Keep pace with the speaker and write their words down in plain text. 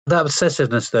that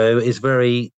obsessiveness, though, is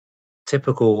very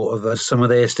typical of some of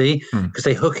the ASD, because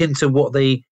they hook into what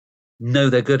they know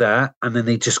they're good at, and then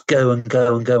they just go and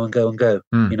go and go and go and go,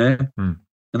 you know? And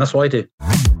that's what I do.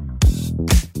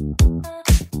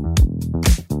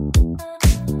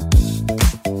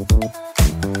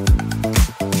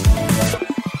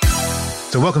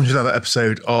 So welcome to another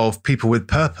episode of People with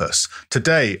Purpose.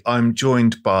 Today, I'm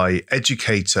joined by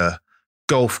educator,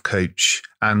 golf coach,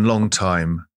 and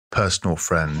longtime personal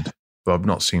friend, who I've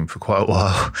not seen for quite a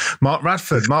while, Marc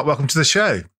Radford. Marc, welcome to the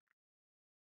show.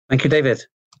 Thank you, David.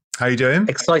 How are you doing?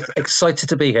 Excited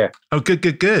to be here. Oh, good.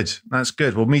 That's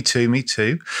good. Well, me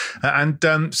too.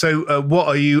 So what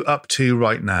are you up to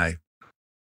right now?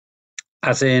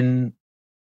 As in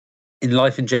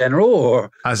life in general, or?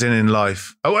 As in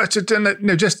life. Oh,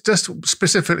 no, just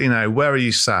specifically now, where are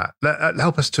you sat?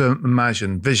 Help us to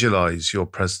visualize your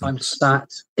presence. I'm sat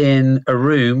in a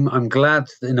room. I'm glad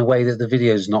in a way that the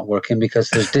video's not working, because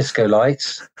there's disco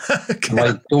lights. Okay.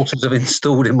 My daughters have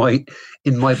installed in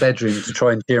my bedroom to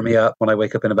try and cheer me up when I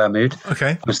wake up in a bad mood.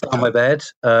 Okay. I'm sat on my bed.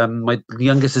 My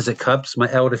youngest is at Cubs.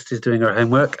 My eldest is doing her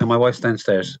homework, and my wife's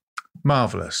downstairs.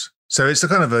 Marvellous. So it's a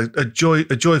kind of a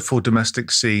joyful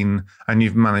domestic scene, and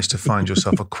you've managed to find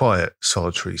yourself a quiet,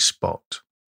 solitary spot.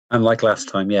 Unlike last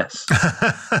time, yes.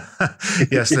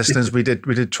 Yes, listeners, we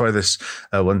did try this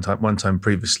one time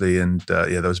previously, and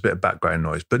there was a bit of background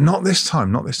noise, but not this time.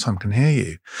 Not this time. Can hear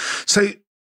you. So,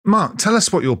 Marc, tell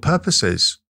us what your purpose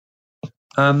is.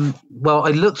 Well,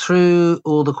 I looked through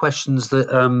all the questions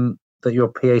that your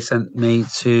PA sent me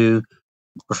to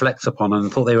reflect upon, and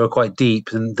thought they were quite deep.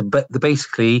 And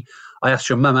basically, I asked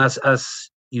your mum, as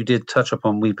you did touch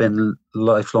upon, we've been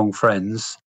lifelong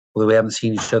friends, although we haven't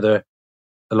seen each other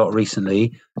a lot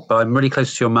recently, but I'm really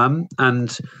close to your mum.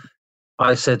 And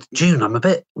I said, June, I'm a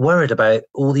bit worried about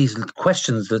all these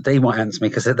questions that they might answer me,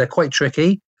 because they're quite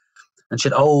tricky. And she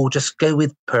said, oh, just go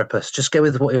with purpose. Just go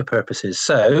with what your purpose is.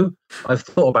 So I've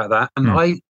thought about that. And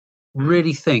I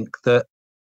really think that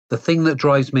the thing that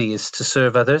drives me is to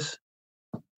serve others.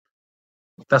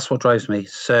 That's what drives me.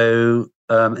 So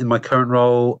in my current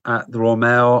role at the Royal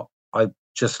Mail, I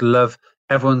just love,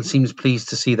 everyone seems pleased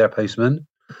to see their postman.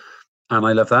 And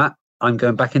I love that. I'm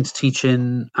going back into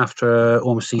teaching after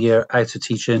almost a year out of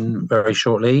teaching very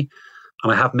shortly.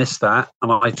 And I have missed that.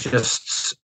 And I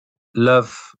just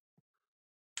love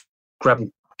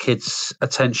grabbing kids'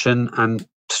 attention and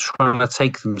trying to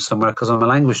take them somewhere, because I'm a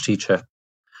language teacher.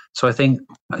 So I think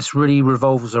it really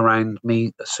revolves around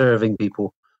me serving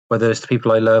people, whether it's the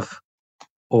people I love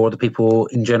or the people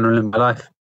in general in my life.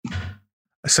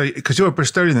 So, because you're a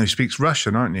Bristolian who speaks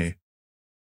Russian, aren't you?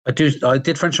 I do. I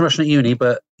did French and Russian at uni,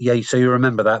 but yeah, so you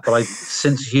remember that. But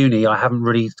since uni, I haven't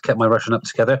really kept my Russian up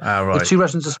together. Right. If two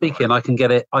Russians are speaking, I can get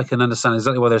it. I can understand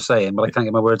exactly what they're saying, but I can't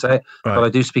get my words out. Right. But I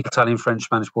do speak Italian, French,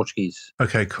 Spanish, Portuguese.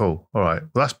 Okay, cool. All right.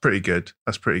 Well, that's pretty good.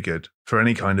 That's pretty good for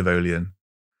any kind of Olean.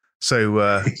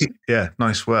 So, yeah,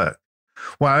 nice work.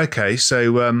 Wow. Okay.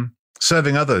 So,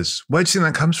 serving others. Where do you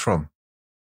think that comes from?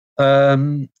 I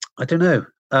don't know.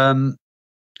 I'm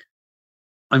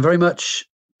very much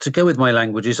to go with my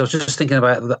languages. I was just thinking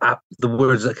about the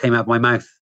words that came out of my mouth.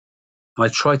 I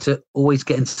try to always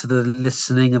get into the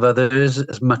listening of others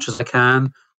as much as I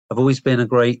can. I've always been a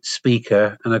great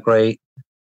speaker and a great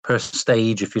person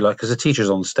stage, if you like, because a teacher's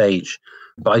on stage.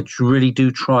 But I really do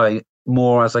try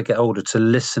more as I get older to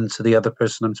listen to the other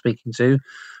person I'm speaking to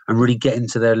and really get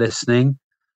into their listening.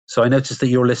 So I noticed that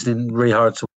you're listening really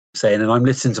hard to what I'm saying, and I'm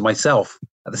listening to myself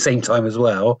at the same time as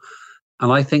well.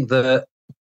 And I think that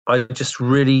I just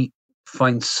really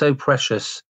find so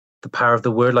precious the power of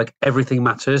the word. Like, everything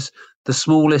matters. The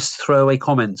smallest throwaway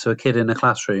comment to a kid in a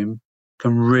classroom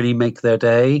can really make their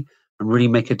day and really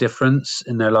make a difference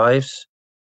in their lives.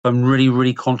 I'm really,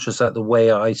 really conscious that the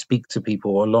way I speak to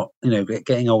people a lot,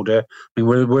 getting older. I mean,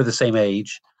 we're the same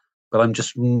age, but I'm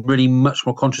just really much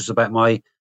more conscious about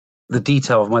the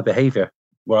detail of my behavior,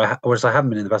 whereas I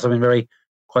haven't been in the past. I've been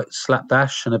quite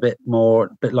slapdash and a bit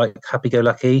like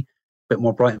happy-go-lucky, a bit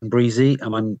more bright and breezy,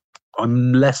 and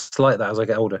I'm less like that as I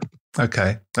get older.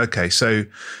 Okay. So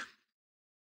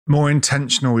more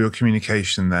intentional your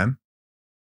communication then.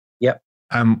 Yep.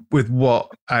 With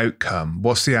what outcome?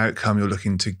 What's the outcome you're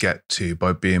looking to get to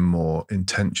by being more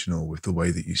intentional with the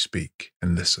way that you speak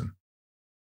and listen?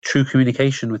 True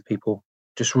communication with people.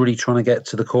 Just really trying to get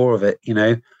to the core of it,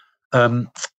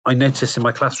 I notice in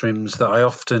my classrooms that I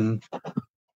often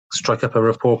strike up a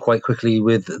rapport quite quickly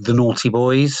with the naughty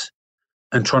boys,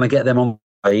 and trying to get them on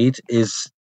side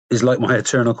is like my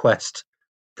eternal quest.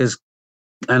 Because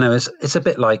I know it's a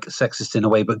bit like sexist in a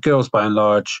way, but girls by and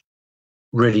large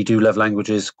really do love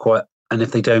languages quite And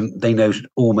if they don't, they know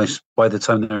almost by the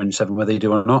time they're in 7 whether they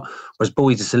do or not. Whereas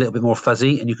boys, it's a little bit more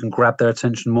fuzzy, and you can grab their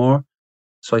attention more.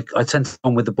 So I tend to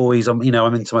on with the boys. I'm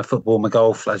into my football, my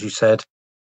golf, as you said.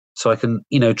 So I can,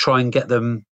 try and get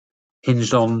them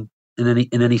hinged on in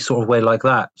any sort of way like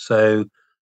that. So,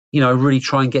 I really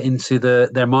try and get into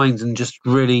their minds and just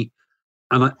really,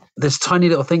 there's tiny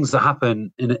little things that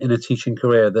happen in a teaching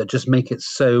career that just make it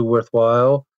so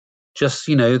worthwhile. Just,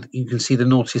 you can see the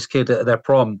naughtiest kid at their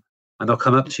prom, and they'll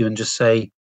come up to you and just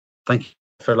say, thank you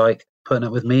for like putting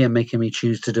up with me and making me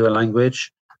choose to do a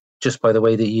language just by the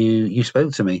way that you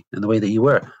spoke to me and the way that you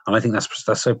were. And I think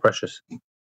that's so precious.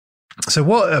 So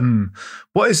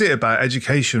what is it about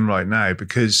education right now?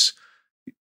 Because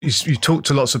you talk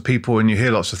to lots of people and you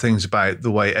hear lots of things about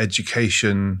the way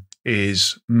education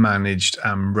is managed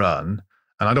and run.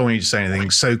 And I don't want you to say anything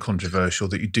so controversial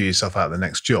that you do yourself out of the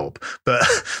next job. But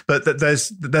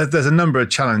there's a number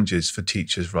of challenges for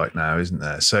teachers right now, isn't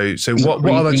there? So what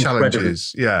are the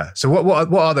challenges? Yeah. So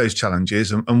what are those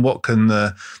challenges, and what can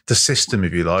the system,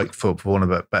 if you like, for want of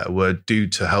a better word, do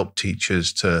to help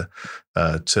teachers to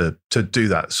do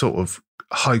that sort of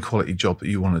high quality job that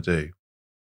you want to do?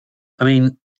 I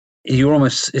mean,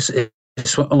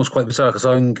 it's almost quite bizarre, because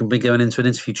I'm going to be going into an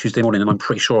interview Tuesday morning, and I'm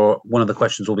pretty sure one of the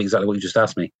questions will be exactly what you just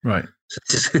asked me. Right.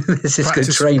 So this is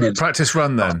good training. Practice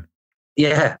run then.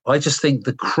 Yeah. I just think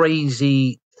the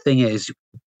crazy thing is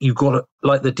you've got to,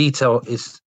 like, the detail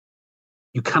is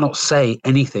you cannot say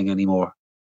anything anymore.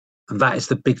 And that is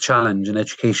the big challenge in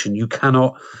education.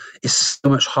 It's so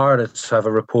much harder to have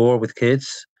a rapport with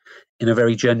kids in a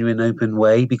very genuine, open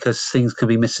way, because things can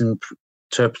be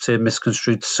misinterpreted,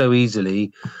 misconstrued so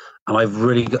easily. And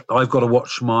I've got to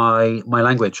watch my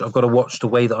language. I've got to watch the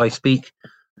way that I speak,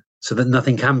 so that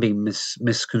nothing can be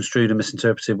misconstrued and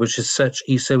misinterpreted, which is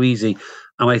so easy.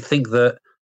 And I think that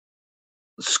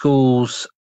schools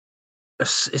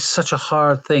is such a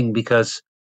hard thing, because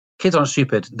kids aren't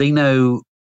stupid. They know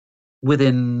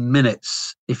within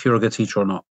minutes if you're a good teacher or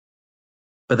not.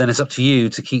 But then it's up to you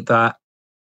to keep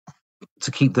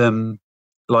them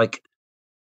like,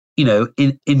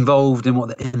 involved in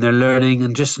in their learning,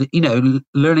 and just,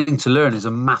 learning to learn is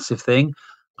a massive thing.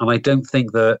 And I don't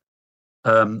think that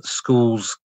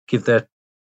schools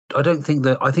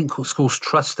I think schools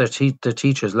trust their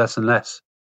teachers less and less,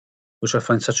 which I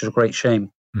find such a great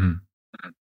shame. Mm.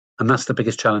 And that's the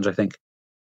biggest challenge, I think.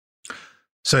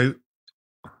 So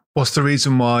what's the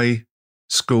reason why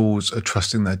schools are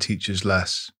trusting their teachers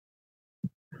less?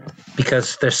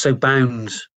 Because they're so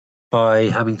bound by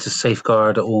having to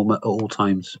safeguard at all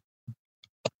times.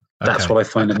 That's what I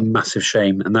find a massive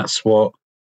shame, and that's what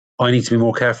I need to be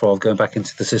more careful of going back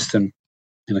into the system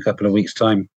in a couple of weeks'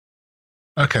 time.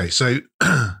 Okay, so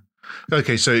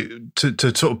to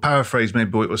sort of paraphrase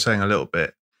maybe what we're saying a little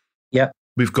bit. Yeah,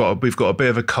 we've got a bit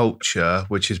of a culture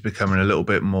which is becoming a little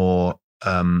bit more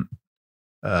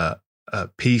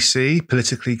PC,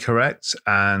 politically correct,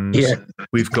 and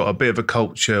we've got a bit of a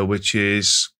culture which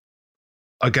is,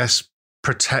 I guess,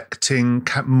 protecting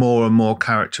more and more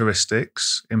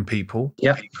characteristics in people.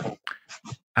 Yeah.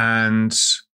 And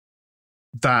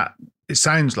that, it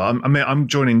sounds like, I mean, I'm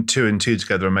joining 2 and 2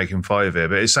 together and making 5 here,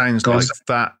 but it sounds like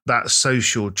that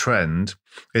social trend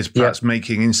is perhaps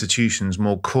making institutions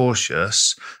more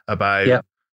cautious about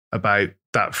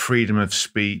that freedom of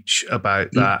speech, about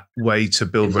that way to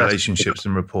build relationships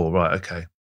and rapport. Right. Okay.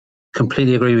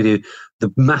 Completely agree with you.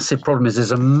 The massive problem is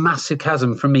there's a massive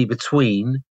chasm for me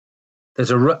there's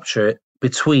a rupture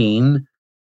between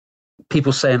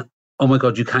people saying, oh my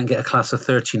God, you can't get a class of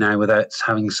 30 now without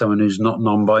having someone who's not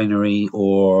non-binary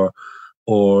or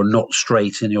not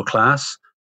straight in your class.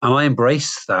 And I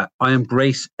embrace that. I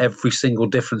embrace every single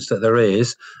difference that there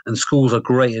is, and schools are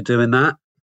great at doing that.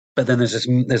 But then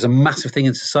there's a massive thing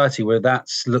in society where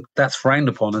that's frowned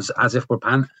upon as if we're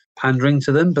pandering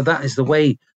to them. But that is the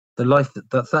way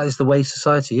that is the way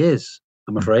society is,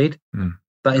 I'm afraid. Mm.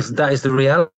 That is the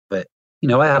reality of it.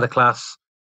 I had a class,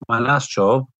 my last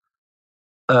job,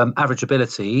 average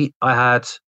ability. I had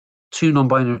two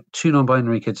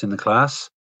non-binary kids in the class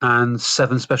and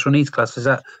 7 special needs classes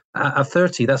at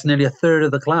 30. That's nearly a third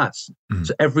of the class. Mm.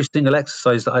 So every single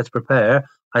exercise that I had to prepare,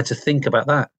 I had to think about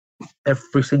that.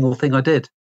 Every single thing I did.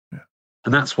 Yeah.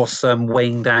 And that's what's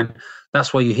weighing down.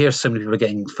 That's why you hear so many people are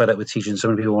getting fed up with teaching. So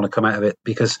many people want to come out of it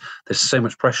because there's so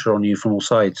much pressure on you from all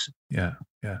sides. Yeah,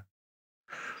 yeah.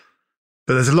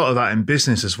 But there's a lot of that in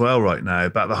business as well right now,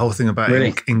 about the whole thing about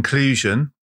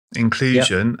inclusion,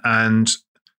 and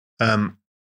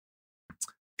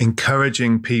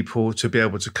encouraging people to be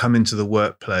able to come into the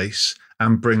workplace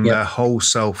and bring their whole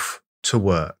self to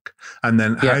work. And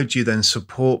then how do you then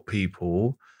support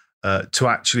people to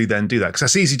actually then do that? Because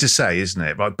that's easy to say, isn't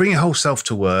it? Right, bring your whole self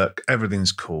to work,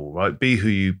 everything's cool, right? Be who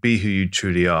you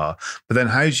truly are. But then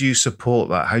how do you support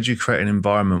that? How do you create an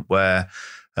environment where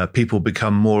people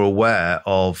become more aware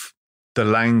of the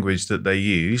language that they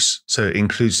use, so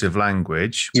inclusive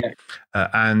language,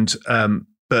 but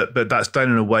that's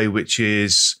done in a way which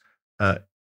is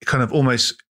kind of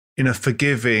almost in a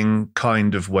forgiving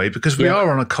kind of way, because we are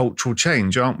on a cultural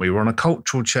change, aren't we? We're on a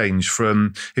cultural change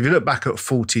from, if you look back at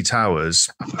Fawlty Towers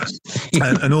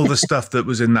and all the stuff that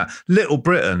was in that, Little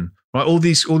Britain, right? All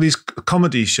these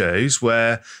comedy shows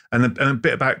where, and a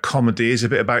bit about comedy is a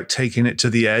bit about taking it to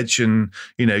the edge and,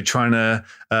 trying to,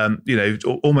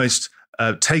 almost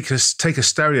take a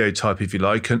stereotype, if you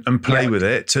like, and play with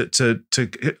it to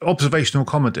observational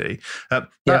comedy.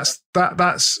 That's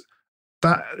that.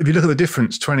 If you look at the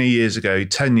difference 20 years ago,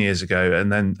 10 years ago,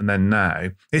 and then now,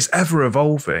 it's ever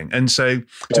evolving. And so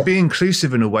to be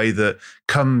inclusive in a way that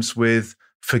comes with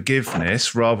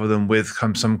forgiveness rather than with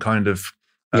some kind of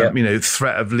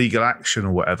threat of legal action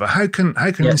or whatever. How can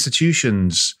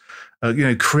institutions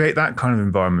create that kind of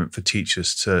environment for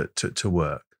teachers to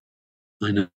work?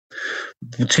 I know.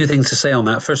 Two things to say on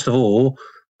that. First of all,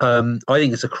 I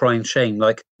think it's a crying shame.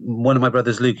 Like one of my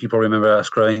brothers, Luke, you probably remember us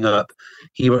growing up.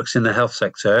 He works in the health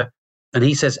sector, and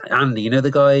he says, "Andy, the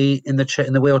guy in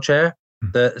the wheelchair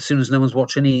that as soon as no one's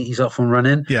watching, he's off and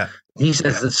running." Yeah, he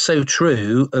says that's so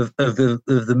true of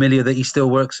the milieu that he still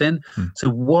works in. So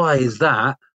why is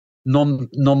that non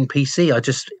PC?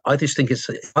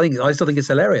 I still think it's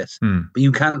hilarious. But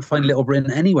you can't find Little Britain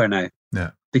anywhere now.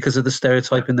 Yeah. Because of the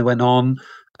stereotyping that went on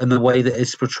and the way that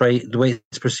it's portrayed, the way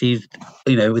it's perceived,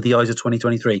 with the eyes of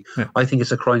 2023. Yeah. I think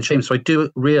it's a crying shame. So I do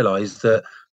realise that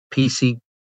PC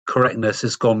correctness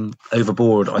has gone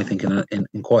overboard, I think, in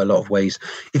quite a lot of ways.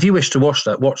 If you wish to watch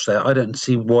that. I don't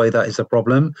see why that is a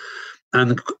problem.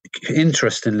 And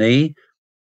interestingly,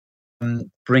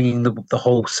 bringing the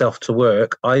whole self to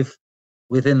work, I've,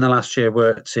 within the last year,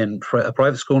 worked in a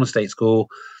private school and a state school,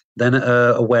 then at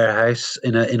a warehouse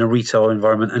in a retail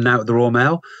environment, and now at the Royal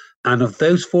Mail. And of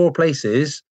those four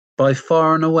places, by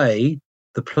far and away,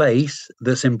 the place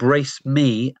that's embraced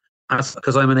me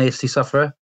because I'm an ASD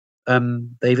sufferer,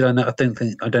 David, I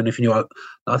don't know if you knew.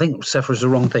 I think suffer is the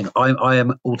wrong thing. I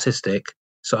am autistic,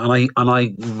 so and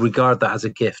I regard that as a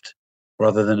gift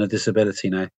rather than a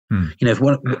disability now.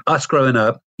 Us growing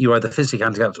up, you're either physically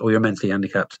handicapped or you're mentally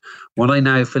handicapped. When I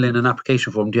now fill in an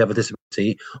application form, do you have a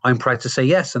disability? I'm proud to say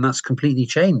yes, and that's completely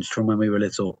changed from when we were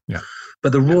little. Yeah.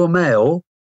 But the Royal Mail,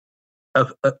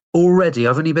 already,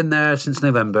 I've only been there since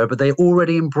November, but they're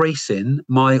already embracing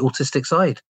my autistic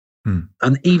side.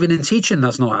 And even in teaching,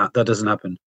 that doesn't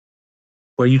happen.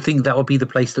 Where you think that would be the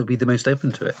place that would be the most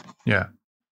open to it. Yeah.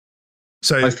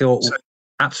 So I feel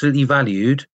absolutely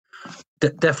valued.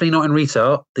 Definitely not in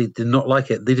retail. They did not like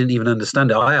it. They didn't even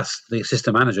understand it. I asked the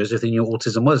assistant managers if they knew what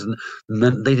autism was, and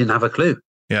then they didn't have a clue.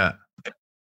 Yeah.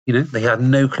 They had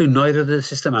no clue. Neither of the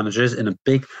assistant managers in a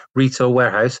big retail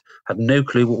warehouse had no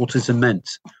clue what autism meant.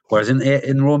 Whereas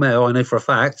in Royal Mail, I know for a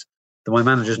fact that my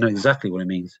managers know exactly what it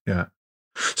means. Yeah.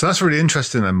 So that's really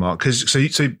interesting then, Mark, because so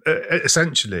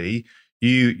essentially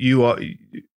you are,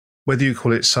 whether you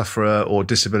call it sufferer or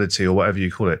disability or whatever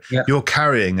you call it, you're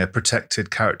carrying a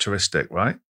protected characteristic,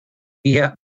 right?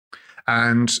 Yeah.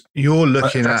 And you're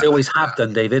looking at... I always have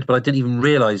done, David, but I didn't even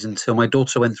realise until my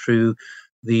daughter went through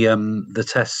the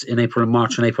tests in April and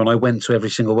March and April, and I went to every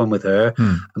single one with her.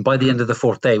 And by the end of the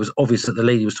fourth day, it was obvious that the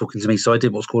lady was talking to me. So I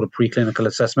did what's called a preclinical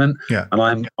assessment. Yeah.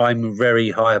 And I'm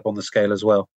very high up on the scale as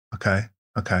well. Okay,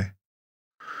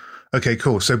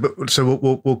 cool. So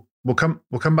we'll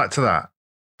come back to that.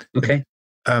 Okay.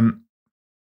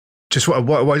 Just what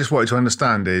I just wanted to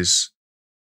understand is,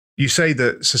 you say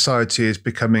that society is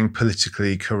becoming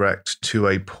politically correct to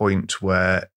a point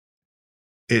where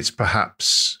it's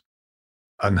perhaps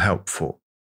unhelpful.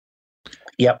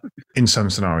 Yep. In some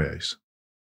scenarios.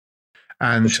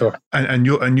 And for sure. And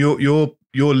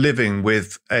you're living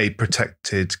with a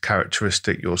protected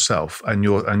characteristic yourself, and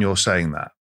you're saying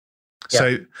that.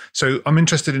 Yep. So I'm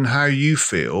interested in how you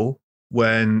feel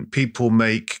when people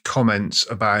make comments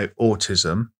about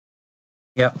autism.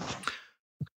 Yeah.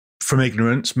 From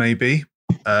ignorance, maybe.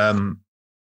 And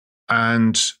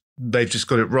they've just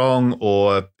got it wrong,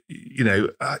 or,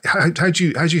 how do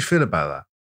you feel about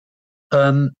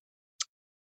that?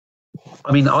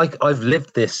 I mean, I've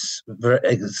lived this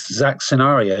exact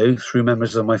scenario through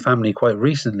members of my family quite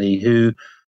recently who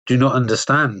do not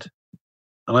understand.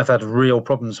 And I've had real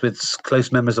problems with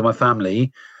close members of my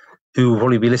family who will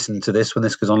probably be listening to this when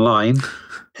this goes online,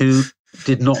 who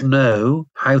did not know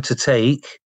how to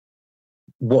take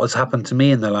what has happened to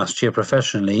me in the last year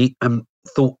professionally, and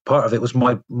thought part of it was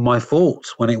my fault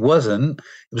when it wasn't.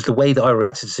 It was the way that I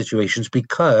reacted to situations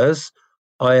because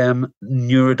I am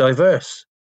neurodiverse.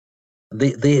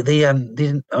 They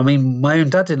didn't. I mean, my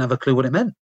own dad didn't have a clue what it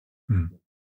meant.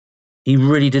 He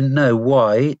really didn't know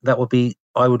why that would be.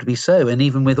 I would be so. And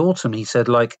even with autism, he said,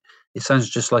 like, it sounds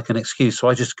just like an excuse. So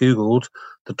I just Googled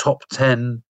the top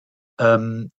 10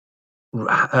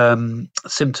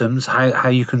 symptoms, how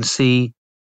you can see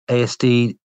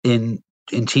ASD in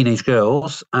teenage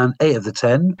girls, and 8 of the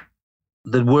 10,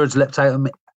 the words leapt out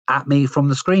at me from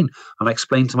the screen, and I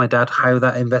explained to my dad how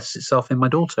that invests itself in my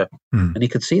daughter, and he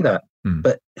could see that.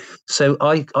 But so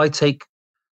I take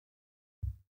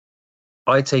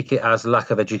it as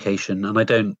lack of education, and I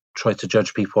don't try to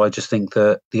judge people. I just think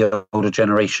that the older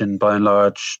generation, by and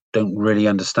large, don't really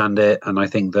understand it, and I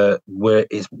think that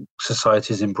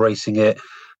society is embracing it.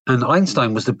 And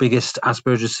Einstein was the biggest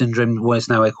Asperger's syndrome, what is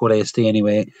now called ASD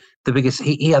anyway. The biggest,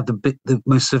 he had the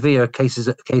most severe case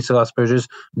of Asperger's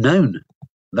known.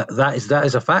 That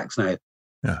is a fact now.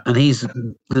 Yeah. And he's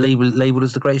labeled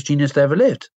as the greatest genius that ever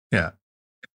lived. Yeah.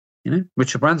 You know,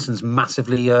 Richard Branson's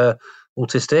massively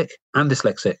autistic and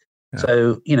dyslexic. Yeah.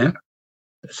 So, you know,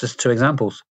 it's just 2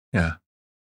 examples. Yeah.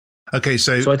 Okay,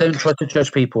 so I don't try to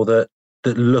judge people that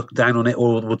look down on it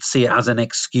or would see it as an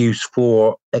excuse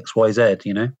for X, Y, Z,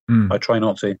 you know? I try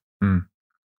not to.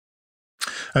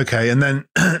 Okay, and then,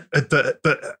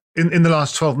 but in the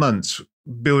last 12 months,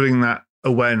 building that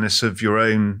awareness of your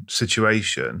own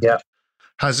situation,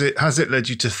 has it led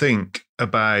you to think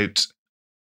about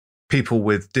people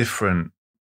with different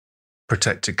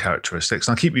protected characteristics?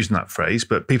 And I keep using that phrase,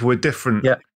 but people with different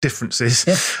differences.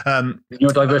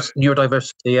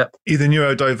 Neurodiversity, either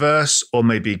neurodiverse or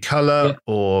maybe color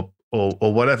or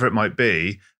whatever it might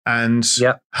be. And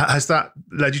has that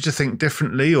led you to think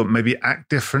differently or maybe act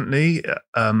differently?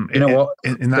 You know what?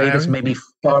 In that David's area? made me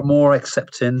far more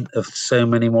accepting of so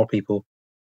many more people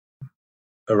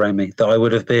around me that I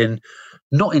would have been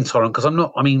not intolerant, because I'm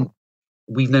not. I mean,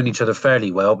 we've known each other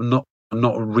fairly well, but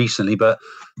not recently. But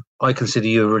I consider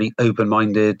you a really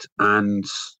open-minded and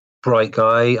bright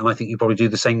guy, and I think you probably do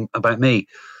the same about me.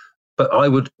 But I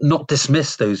would not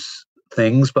dismiss those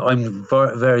things, but I'm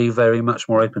very, very much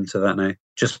more open to that now,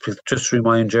 just through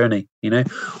my own journey. You know,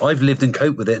 I've lived and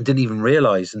coped with it and didn't even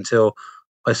realize until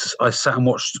I sat and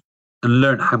watched and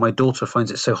learned how my daughter finds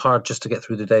it so hard just to get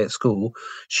through the day at school.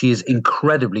 She is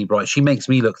incredibly bright. She makes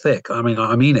me look thick. I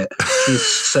mean it. She's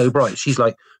so bright. She's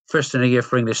like first in a year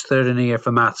for English, third in a year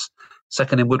for maths,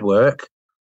 second in woodwork.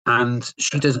 And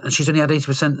she's only had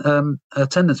 80%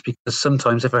 attendance, because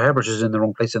sometimes if her hairbrush is in the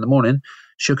wrong place in the morning,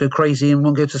 she'll go crazy and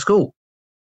won't go to school.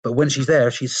 But when she's there,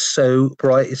 she's so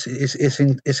bright.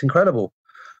 It's incredible.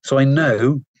 So I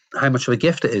know how much of a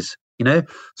gift it is, you know?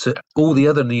 So all the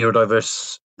other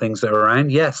neurodiverse things that are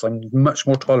around, yes, I'm much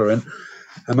more tolerant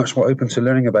and much more open to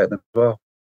learning about them as well.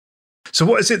 So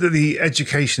what is it that the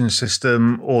education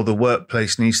system or the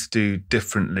workplace needs to do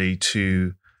differently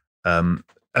to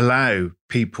allow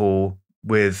people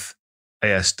with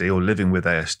ASD or living with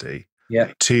ASD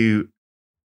to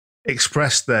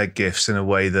express their gifts in a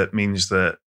way that means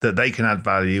that they can add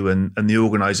value, and the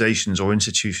organizations or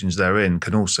institutions they're in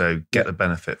can also get the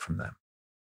benefit from them?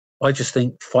 I just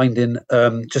think finding,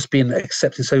 just being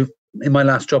accepted. So in my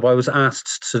last job,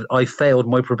 I failed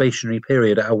my probationary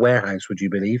period at a warehouse, would you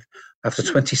believe? After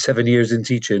 27 years in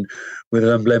teaching with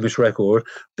an unblemished record,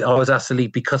 I was asked to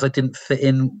leave because I didn't fit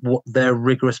in what their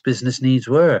rigorous business needs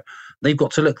were. They've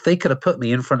got to look, they could have put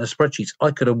me in front of spreadsheets.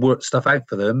 I could have worked stuff out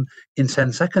for them in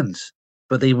 10 seconds,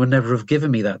 but they would never have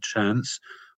given me that chance.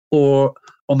 Or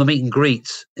on the meet and greet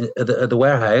at the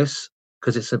warehouse,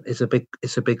 because it's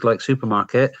a big like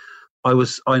supermarket. I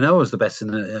know I was the best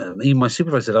in even my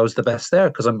supervisor said I was the best there,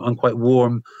 because I'm quite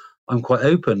warm, I'm quite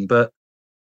open, but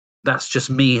that's just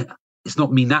me. It's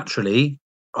not me naturally.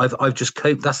 I've just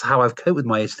coped. That's how I've coped with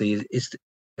my ASD,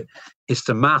 is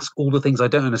to mask all the things I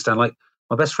don't understand. Like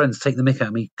my best friends take the mick out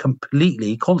of me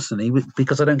completely, constantly,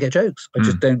 because I don't get jokes. I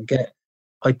just don't get.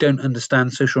 I don't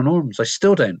understand social norms. I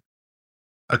still don't.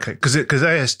 Okay, because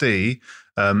ASD.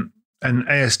 And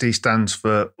ASD stands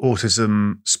for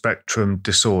Autism Spectrum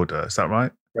Disorder. Is that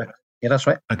right? Right. Yeah, that's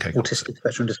right. Okay. Autistic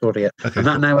Spectrum Disorder. Yeah. Okay. And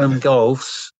that now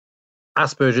engulfs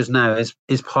Asperger's. Now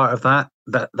is part of that.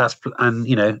 That's and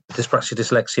you know, dyspraxia,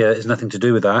 dyslexia is nothing to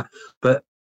do with that. But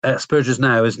Asperger's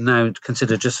now is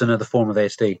considered just another form of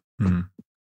ASD.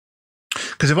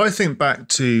 Because if I think back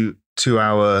to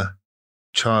our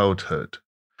childhood,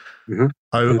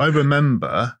 I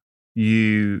remember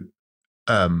you.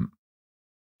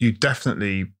 You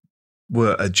definitely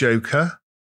were a joker.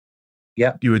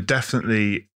 Yeah. You were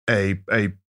definitely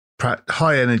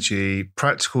high energy,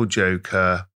 practical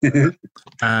joker,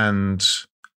 and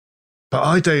but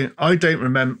I don't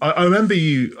remember. I remember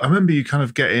you kind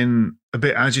of getting a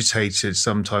bit agitated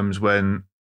sometimes when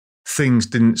things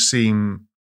didn't seem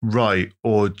right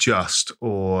or just,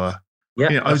 or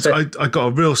I got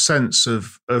a real sense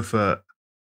of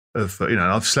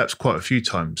I've slept quite a few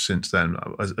times since then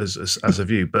as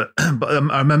have you, but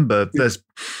I remember there's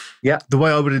the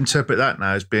way I would interpret that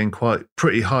now as being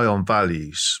pretty high on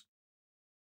values.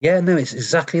 Yeah, no, it's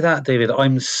exactly that, David.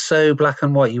 I'm so black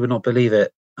and white, you would not believe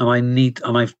it.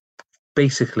 And I've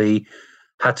basically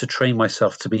had to train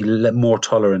myself to be more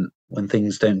tolerant when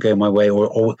things don't go my way,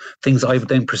 or things I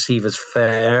don't perceive as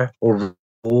fair or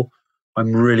real.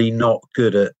 I'm really not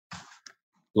good at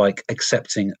I'm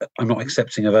not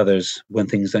accepting of others when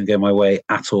things don't go my way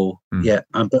at all. Yeah.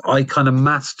 But I kind of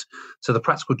masked. So the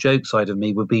practical joke side of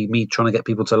me would be me trying to get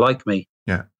people to like me.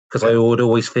 Yeah. Because I would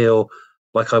always feel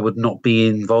like I would not be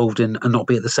involved in and not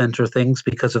be at the center of things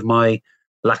because of my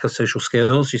lack of social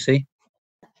skills, you see.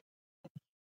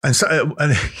 And so,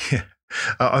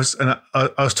 I was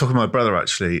talking to my brother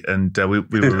actually, and we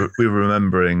were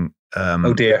remembering.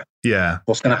 Oh dear! Yeah,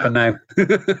 what's going to happen now?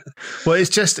 Well, it's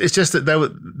just that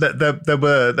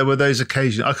there were those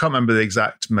occasions. I can't remember the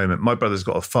exact moment. My brother's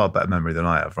got a far better memory than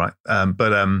I have, right?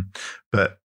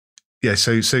 But yeah.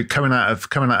 So coming out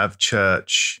of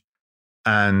church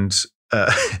and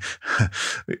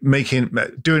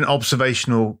doing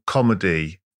observational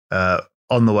comedy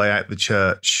on the way out the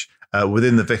church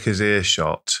within the vicar's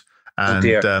earshot. And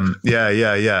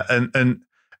yeah.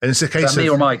 And it's a case was that me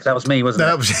or Mike? That was me, wasn't it?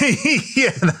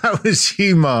 That was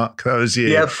you, Mark. That was you.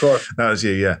 Yeah, of course. That was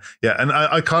you. Yeah. And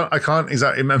I can't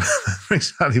exactly remember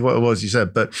exactly what it was you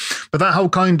said, but that whole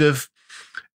kind of,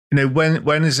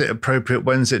 when is it appropriate?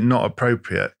 When's it not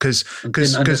appropriate? Because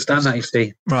understand that, you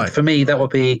see. Right. For me, that would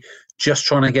be just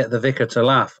trying to get the vicar to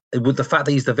laugh. With the fact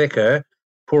that he's the vicar,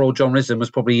 poor old John Risdon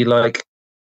was probably like,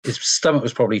 his stomach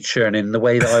was probably churning the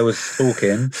way that I was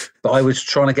talking, but I was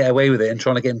trying to get away with it and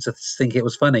trying to get him to think it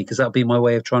was funny, because that would be my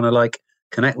way of trying to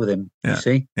connect with him. Yeah. You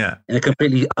see, yeah, in a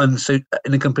completely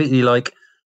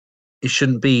it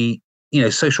shouldn't be.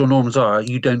 Social norms are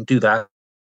you don't do that.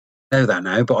 I know that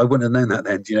now, but I wouldn't have known that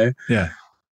then. Yeah.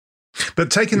 But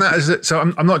taking that as it, so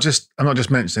I'm not just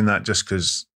mentioning that just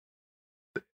because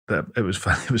it was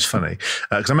funny. It was funny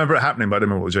because I remember it happening, but I don't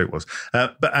remember what the joke was.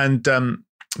 But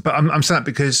I'm saying that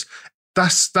because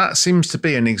that seems to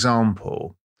be an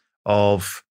example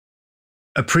of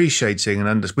appreciating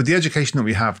and with the education that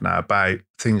we have now about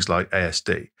things like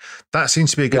ASD. That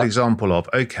seems to be a good example of,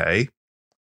 okay,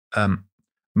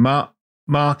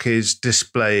 Mark is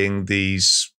displaying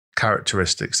these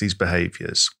characteristics, these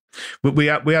behaviors. We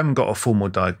haven't got a formal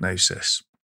diagnosis,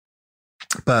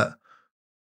 but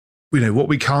what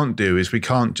we can't do is we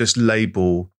can't just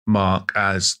label Mark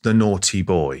as the naughty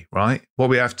boy, right? What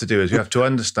we have to do is we have to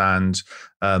understand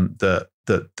that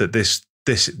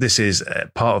this is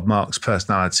part of Mark's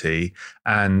personality,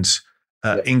 and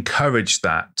encourage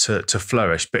that to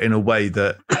flourish, but in a way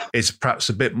that is perhaps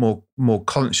a bit more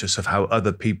conscious of how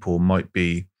other people might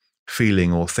be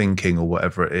feeling or thinking or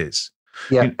whatever it is.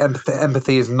 Yeah,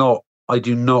 empathy is not. I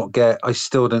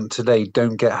still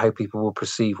don't get how people will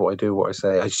perceive what I do, what I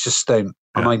say. I just don't.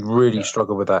 And I really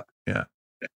struggle with that. Yeah.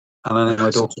 And I know my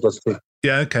daughter does too.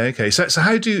 Yeah. Okay. So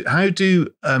how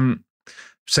do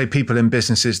say people in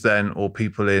businesses then, or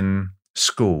people in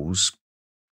schools,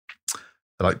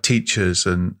 like teachers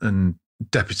and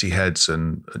deputy heads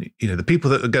and the people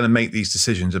that are going to make these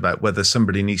decisions about whether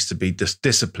somebody needs to be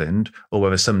disciplined or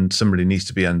whether somebody needs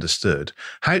to be understood,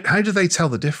 how do they tell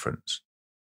the difference?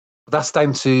 That's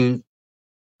down to,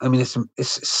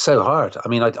 it's so hard.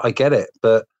 I get it,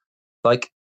 but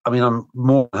I'm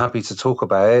more than happy to talk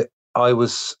about it. I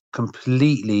was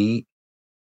completely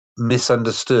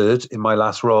misunderstood in my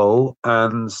last role,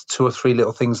 and 2 or 3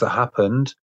 little things that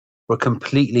happened were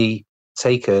completely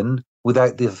taken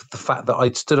without the fact that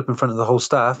I'd stood up in front of the whole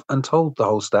staff and told the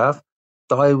whole staff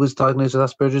that I was diagnosed with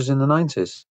Asperger's in the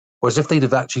 90s. Whereas if they'd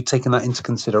have actually taken that into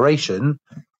consideration,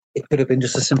 it could have been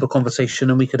just a simple conversation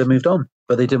and we could have moved on.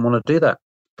 But they didn't want to do that.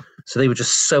 So they were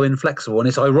just so inflexible. And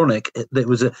it's ironic that it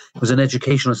was an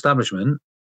educational establishment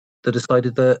that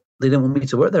decided that they didn't want me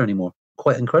to work there anymore.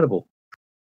 Quite incredible.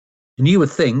 And you would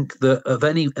think that of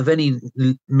any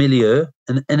milieu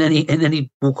and in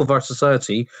any walk of our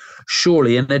society,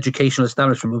 surely an educational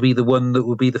establishment would be the one that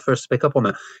would be the first to pick up on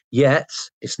that. Yet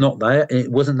it's not there.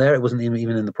 It wasn't there. It wasn't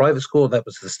even in the private school. That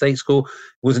was the state school. It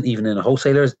wasn't even in a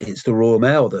wholesaler's. It's the Royal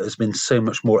Mail that has been so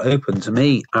much more open to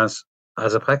me as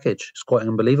a package. It's quite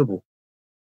unbelievable.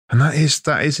 And that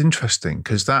is interesting,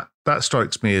 because that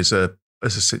strikes me as a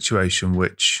situation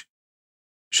which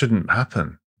shouldn't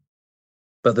happen.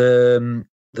 But the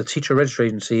teacher registry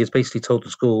agency has basically told the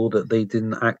school that they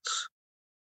didn't act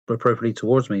appropriately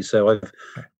towards me. So I've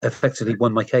effectively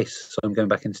won my case. So I'm going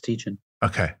back into teaching.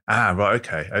 Okay. Right.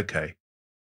 Okay.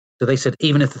 So they said,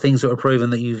 even if the things that were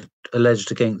proven that you've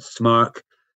alleged against Mark,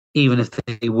 even if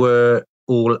they were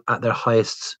all at their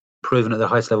highest, proven at their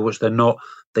highest level, which they're not,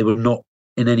 they will not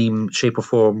in any shape or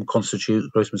form constitute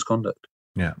gross misconduct.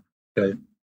 Yeah. So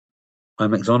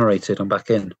I'm exonerated. I'm back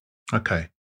in. Okay.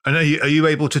 And are you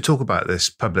able to talk about this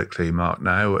publicly, Mark,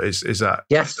 now? Is that...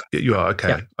 Yes. You are? Okay.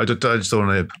 Yeah. I just don't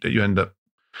want to, you end up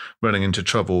running into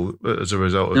trouble as a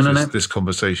result of this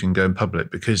conversation going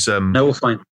public, because... no, all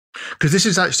fine. Because this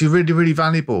is actually really, really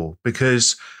valuable,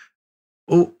 because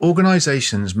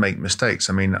organizations make mistakes.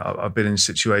 I mean, I've been in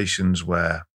situations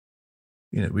where,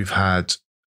 we've had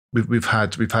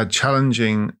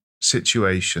challenging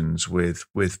situations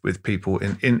with people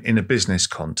in a business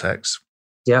context.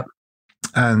 Yep.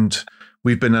 And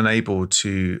we've been unable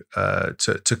to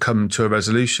come to a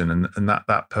resolution, and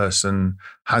that person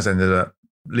has ended up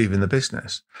leaving the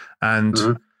business.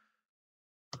 And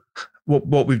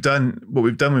what we've done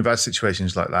we've had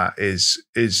situations like that is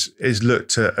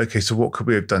looked at, okay, so what could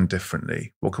we have done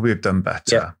differently? What could we have done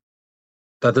better? Yeah.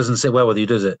 That doesn't sit well with you,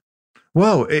 does it?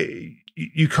 Well,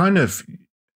 you've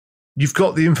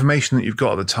got the information that you've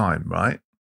got at the time, right?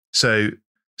 So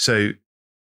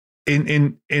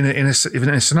in a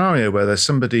scenario where there's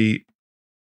somebody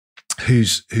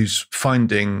who's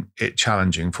finding it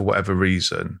challenging for whatever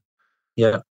reason,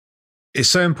 yeah, it's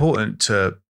so important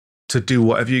to do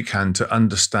whatever you can to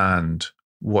understand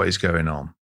what is going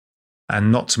on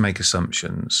and not to make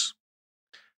assumptions,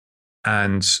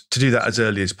 and to do that as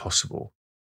early as possible.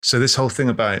 So this whole thing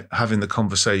about having the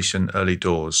conversation early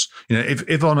doors,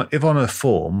 if on a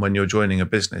form when you're joining a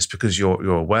business, because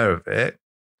you're aware of it,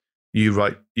 you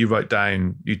write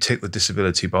down, you tick the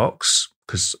disability box,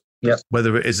 because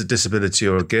whether it is a disability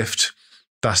or a gift,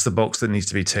 that's the box that needs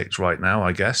to be ticked right now,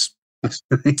 I guess.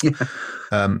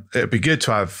 It'd be good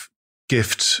to have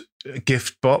gift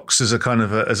box as a kind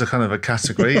of a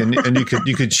category, and you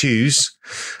could choose,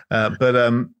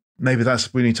 but maybe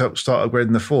we need to start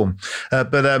upgrading the form.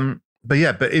 But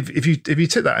if you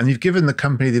tick that and you've given the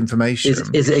company the information,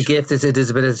 is it a gift? Is it a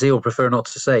disability? Or prefer not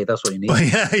to say? That's what you need. Well,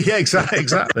 yeah,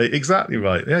 exactly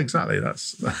right. Yeah, exactly.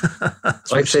 That's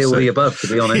I'd say all the above, to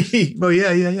be honest. Well,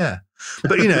 yeah.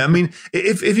 But I mean,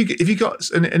 if you got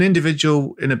an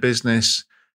individual in a business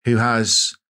who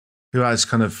has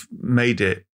kind of made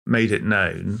it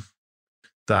known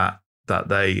that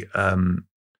they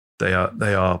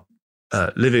are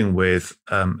living with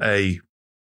a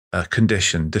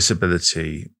condition,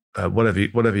 disability,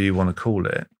 whatever you want to call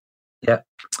it,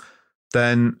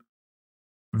 then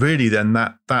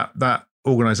that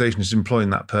organization is employing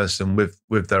that person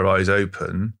with their eyes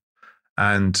open,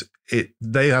 and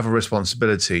they have a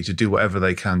responsibility to do whatever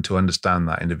they can to understand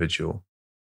that individual.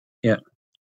 Yeah.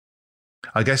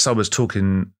 I guess I was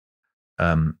talking,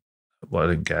 I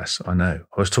didn't guess, I know.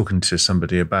 I was talking to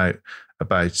somebody about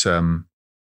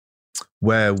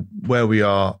where we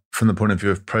are from the point of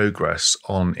view of progress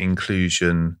on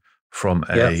inclusion from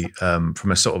a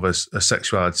sort of a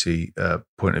sexuality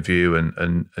point of view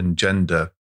and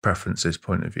gender preferences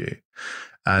point of view,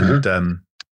 and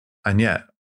yet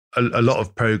a lot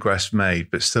of progress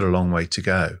made, but still a long way to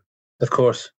go. Of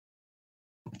course.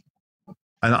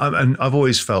 And I've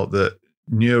always felt that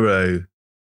neurodiversity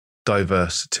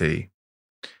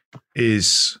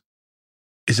is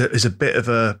a bit of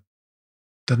a,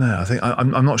 I don't know. I think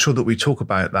I'm not sure that we talk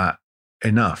about that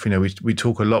enough. We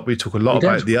talk a lot. We talk a lot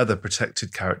about the other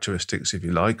protected characteristics, if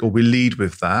you like, or we lead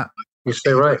with that. You're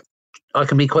so right. I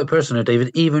can be quite personal,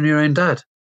 David. Even your own dad.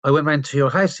 I went round to your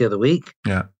house the other week.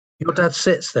 Yeah. Your dad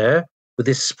sits there with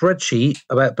this spreadsheet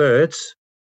about birds.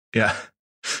 Yeah.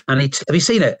 And have you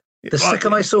seen it? The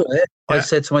second I saw it, I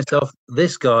said to myself,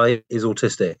 "This guy is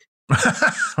autistic."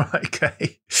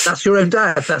 Okay. That's your own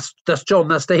dad. That's John.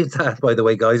 That's Dave's dad, by the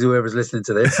way, guys. Whoever's listening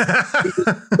to this, it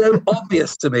was so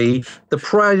obvious to me the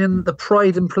pride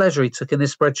and pleasure he took in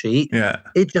this spreadsheet. Yeah.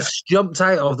 It just jumped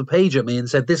out of the page at me and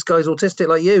said, "This guy's autistic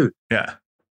like you." Yeah.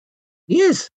 He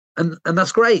is, and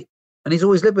that's great. And he's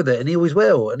always lived with it, and he always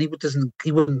will. And he wouldn't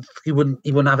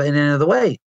have it in any other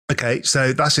way. Okay,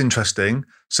 so that's interesting.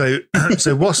 So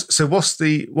what's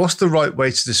the right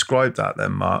way to describe that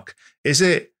then, Mark? Is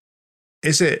it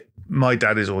my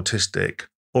dad is autistic,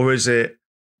 or is it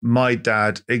my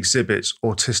dad exhibits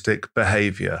autistic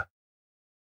behavior?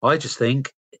 I just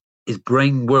think his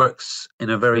brain works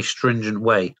in a very stringent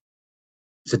way.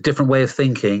 It's a different way of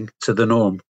thinking to the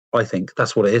norm. I think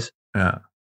that's what it is. Yeah.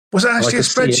 Was it actually a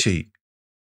spreadsheet?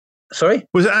 Sorry?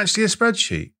 Was it actually a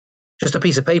spreadsheet? Just a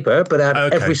piece of paper, but it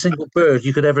had every single bird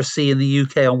you could ever see in the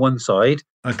UK on one side,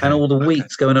 and all the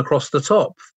weeks going across the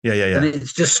top. Yeah. And it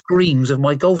just screams of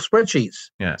my golf spreadsheets.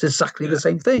 Yeah. It's exactly the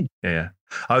same thing. Yeah.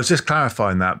 I was just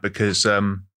clarifying that because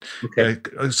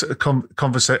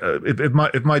if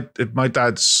my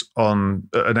dad's on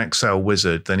an Excel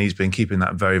wizard, then he's been keeping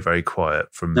that very, very quiet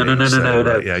from me. No.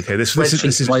 Yeah, okay. This is my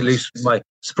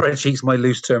spreadsheet's my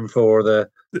loose term for the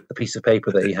piece of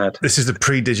paper that he had. This is the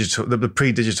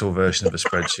pre-digital version of a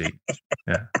spreadsheet.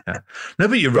 Yeah. No,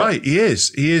 but you're right. He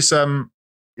is.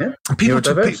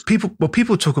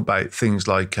 People talk about things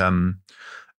like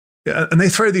and they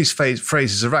throw these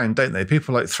phrases around, don't they?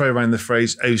 People like throw around the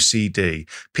phrase OCD.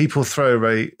 People throw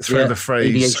the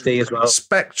phrase ADHD as well.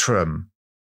 Spectrum.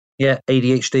 Yeah,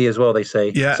 ADHD as well. They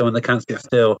say. Yeah. Someone that can't sit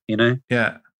still.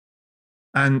 Yeah.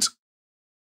 And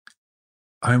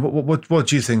I mean, what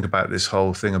do you think about this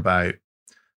whole thing about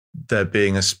there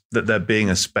being a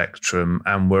spectrum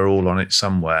and we're all on it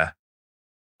somewhere?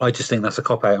 I just think that's a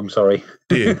cop out. I'm sorry.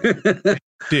 Do you?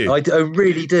 Do you? I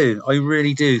really do. I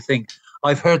really do think.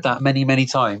 I've heard that many, many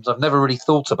times. I've never really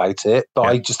thought about it, but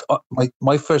I just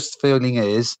my first feeling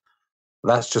is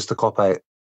that's just a cop out.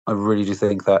 I really do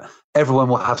think that everyone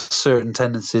will have certain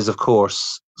tendencies, of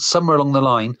course, somewhere along the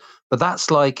line. But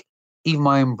that's like even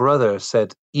my own brother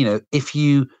said. If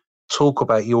you talk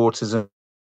about your autism,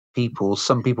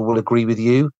 some people will agree with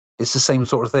you. It's the same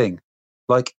sort of thing.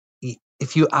 Like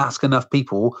if you ask enough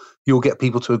people, you'll get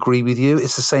people to agree with you.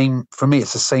 It's the same for me.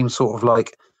 It's the same sort of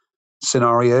like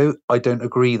scenario. I don't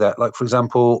agree that, like, for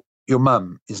example, your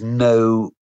mum is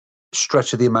no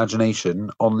stretch of the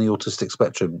imagination on the autistic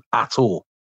spectrum at all.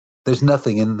 There's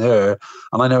nothing in her,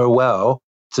 and I know her well.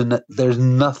 There's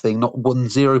nothing, not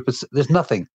 0%. There's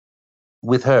nothing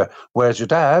with her. Whereas your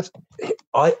dad,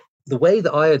 the way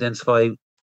that I identify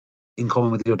in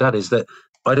common with your dad is that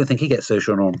I don't think he gets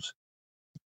social norms,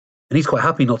 and he's quite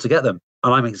happy not to get them.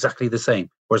 And I'm exactly the same.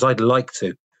 Whereas I'd like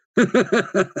to.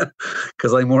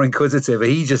 Because I'm more inquisitive.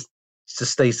 He just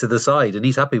stays to the side and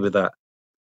he's happy with that.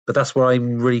 But that's where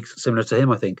I'm really similar to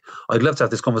him, I think. I'd love to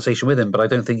have this conversation with him, but I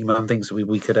don't think Mum thinks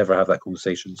we could ever have that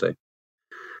conversation. So,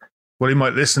 well, he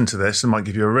might listen to this and might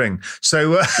give you a ring.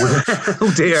 So,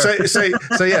 oh dear.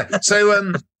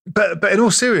 But in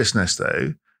all seriousness,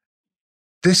 though,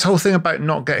 this whole thing about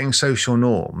not getting social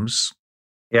norms.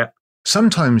 Yeah.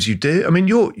 Sometimes you do. I mean,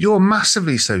 you're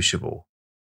massively sociable.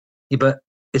 Yeah, but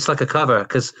it's like a cover,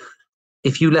 because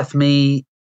if you left me,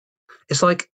 it's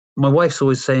like my wife's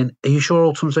always saying, "Are you sure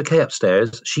Autumn's okay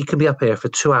upstairs? She can be up here for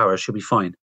 2 hours. She'll be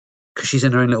fine because she's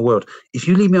in her own little world. If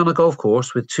you leave me on a golf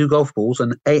course with 2 golf balls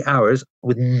and 8 hours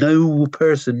with no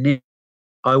person near,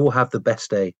 I will have the best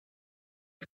day."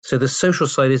 So the social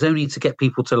side is only to get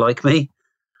people to like me,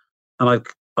 and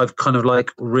I've kind of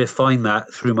like refined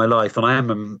that through my life. And I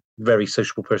am a very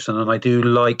sociable person, and I do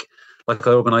like I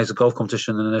organise a golf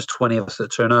competition and there's 20 of us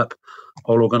that turn up.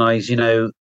 I'll organise,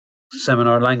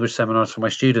 language seminars for my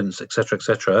students, etc.,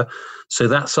 etc. So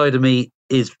that side of me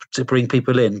is to bring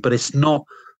people in, but it's not.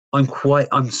 I'm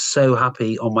so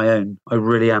happy on my own. I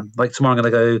really am. Like tomorrow, I'm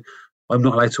going to go. I'm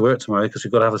not allowed to work tomorrow because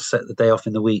we've got to have the day off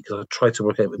in the week. I try to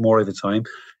work a bit more overtime.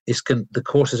 The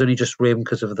course is only just rim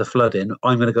because of the flooding.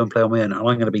 I'm going to go and play on my own, and I'm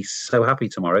going to be so happy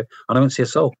tomorrow, and I won't see a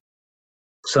soul.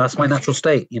 So that's my natural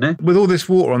state, With all this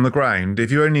water on the ground,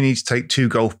 if you only need to take 2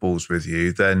 golf balls with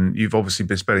you, then you've obviously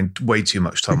been spending way too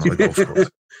much time on the golf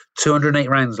course. 208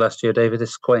 rounds last year, David.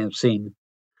 It's quite obscene.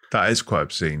 That is quite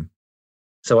obscene.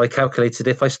 So I calculated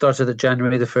if I started at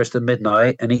January the 1st at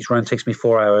midnight and each round takes me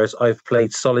 4 hours, I've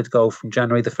played solid golf from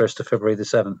January the 1st to February the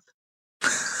 7th.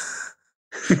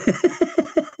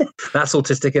 That's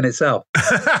autistic in itself.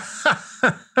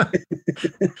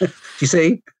 Do you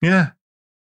see? Yeah.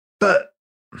 But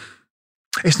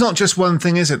it's not just one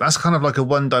thing, is it? That's kind of like a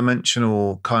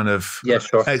one-dimensional kind of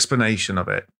explanation of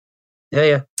it.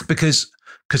 Yeah. Because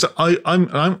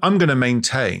I'm going to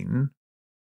maintain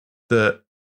that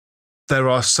there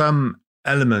are some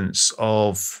elements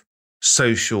of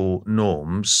social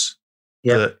norms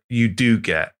that you do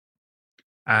get.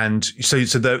 And so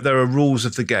there are rules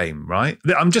of the game, right?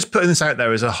 I'm just putting this out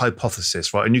there as a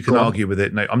hypothesis, right? And you can argue with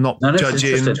it. No, I'm not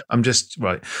judging. I'm just,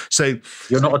 right. So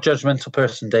you're not a judgmental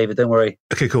person, David. Don't worry.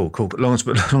 Okay, cool. Long as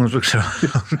and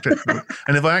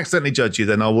if I accidentally judge you,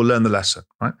 then I will learn the lesson,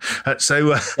 right?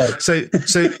 So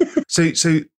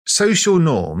social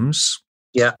norms.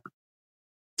 Yeah.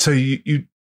 So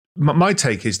my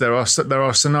take is there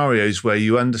are scenarios where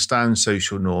you understand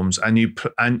social norms and you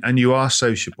are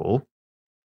sociable.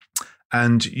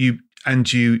 And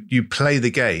you play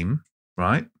the game,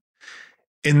 right?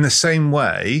 In the same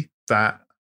way that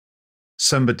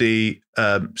somebody,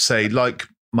 say, like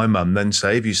my mum, then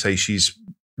say, if you say she's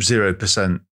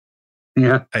 0%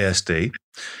 ASD,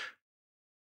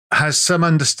 has some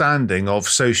understanding of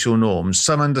social norms,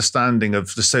 some understanding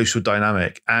of the social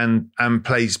dynamic, and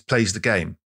plays the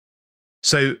game.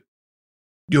 So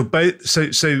you're both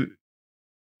so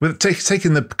with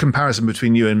taking the comparison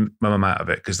between you and my mum out of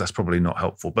it, because that's probably not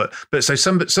helpful. But so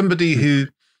somebody who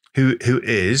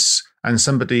is and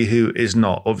somebody who is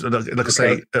not, or like I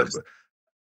say,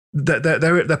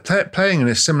 they're playing in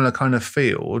a similar kind of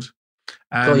field,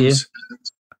 and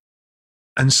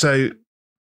so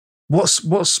what's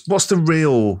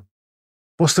the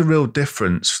real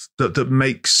difference that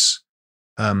makes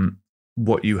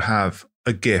what you have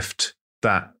a gift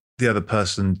that the other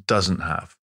person doesn't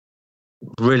have?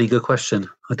 Really good question.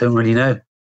 I don't really know,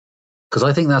 because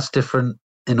I think that's different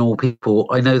in all people.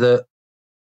 I know that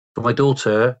for my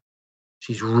daughter,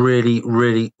 she's really,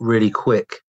 really, really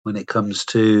quick when it comes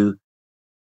to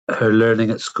her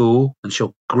learning at school, and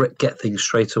she'll get things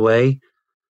straight away.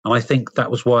 And I think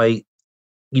that was why,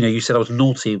 you said I was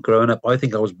naughty growing up. I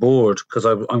think I was bored because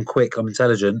I'm quick, I'm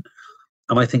intelligent.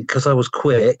 And I think because I was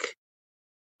quick,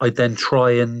 I then try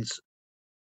and,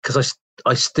 because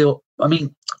I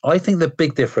think the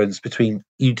big difference between,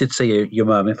 you did say your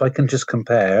mum, if I can just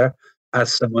compare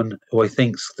as someone who I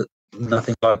think's that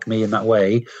nothing like me in that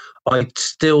way, I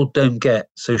still don't get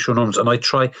social norms. And I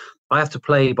have to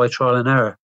play by trial and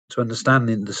error to understand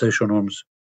the social norms.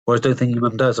 Whereas I don't think your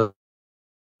mum does, or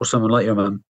someone like your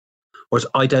mum. Whereas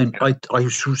I don't, I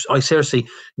seriously,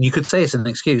 you could say it's an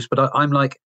excuse, but I'm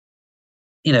like,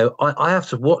 I have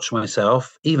to watch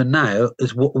myself, even now,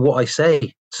 is what I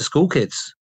say to school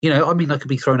kids. I could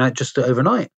be thrown out just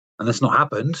overnight, and that's not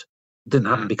happened. It didn't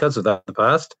happen because of that in the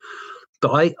past.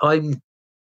 But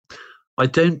I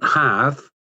don't have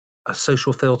a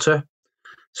social filter.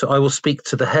 So I will speak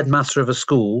to the headmaster of a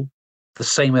school the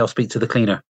same way I'll speak to the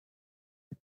cleaner.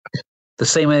 The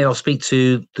same way I'll speak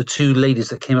to the two ladies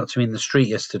that came up to me in the street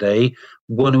yesterday,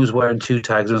 one who was wearing 2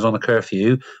 tags and was on a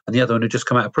curfew, and the other one who just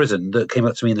come out of prison that came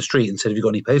up to me in the street and said, "Have you got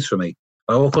any posts for me?"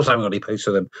 Oh, of course I haven't got any posts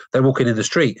for them. They're walking in the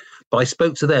street. But I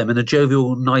spoke to them in a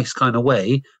jovial, nice kind of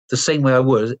way, the same way I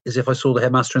would as if I saw the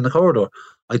headmaster in the corridor.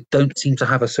 I don't seem to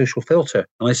have a social filter.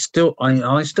 And I still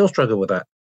struggle with that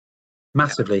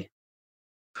massively.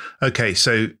 Okay,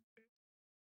 so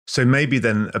maybe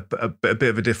then a bit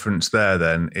of a difference there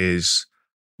then is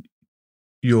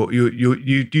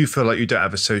you do feel like you don't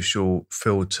have a social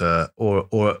filter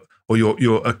or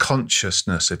you're a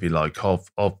consciousness, if you like, of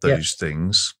those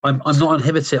things. I'm not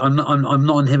inhibited. I'm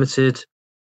not inhibited.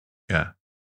 Yeah.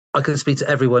 I can speak to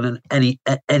everyone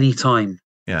at any time.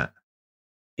 Yeah.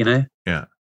 Yeah.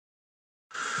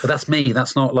 But that's me.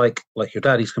 That's not like your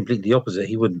dad. He's completely the opposite.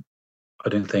 He wouldn't, I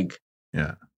don't think.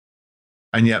 Yeah.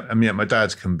 And yet my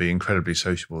dad can be incredibly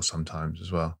sociable sometimes as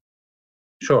well.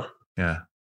 Sure. Yeah.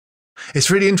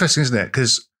 It's really interesting, isn't it?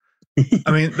 Because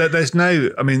there's no.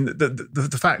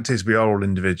 The fact is, we are all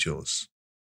individuals.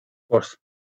 Of course.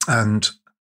 And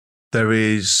there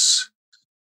is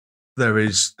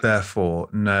therefore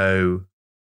no,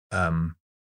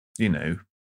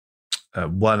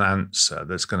 one answer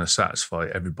that's going to satisfy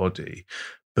everybody.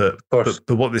 But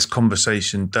what this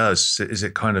conversation does is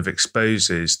it kind of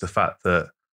exposes the fact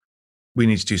that we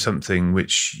need to do something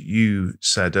which you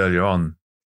said earlier on,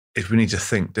 is we need to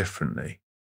think differently.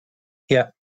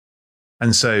 Yeah.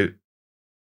 And so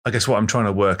I guess what I'm trying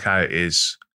to work out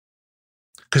is,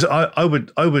 because I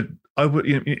wouldn't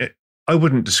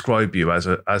describe you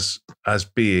as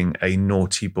being a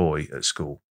naughty boy at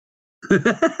school.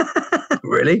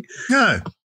 Really? No.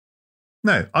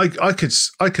 I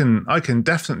can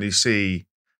definitely see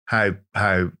how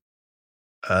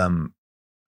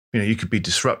you could be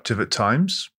disruptive at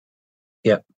times.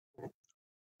 Yeah.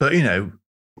 But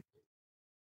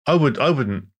I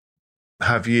wouldn't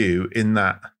have you in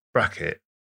that bracket.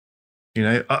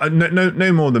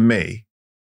 No more than me.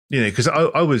 Because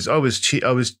I was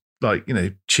like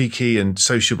cheeky and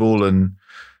sociable and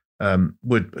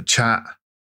would chat,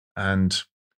 and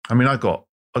I got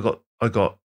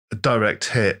a direct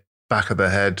hit back of the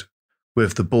head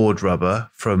with the board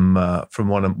rubber from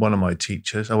one of my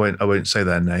teachers. I won't say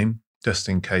their name just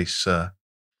in case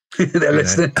they're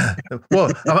listening.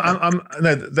 Well,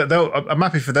 I'm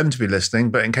happy for them to be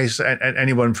listening, but in case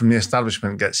anyone from the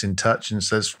establishment gets in touch and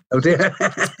says, "Oh dear."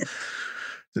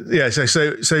 Yeah,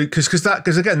 so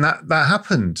because again that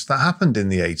happened in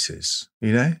the 80s,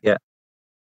 Yeah.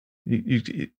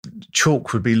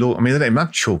 chalk would be I mean, they don't even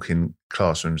have chalk in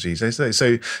classrooms these days.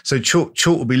 So chalk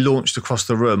would be launched across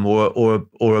the room, or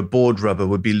a board rubber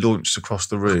would be launched across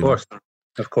the room.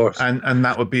 Of course. And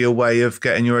that would be a way of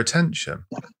getting your attention.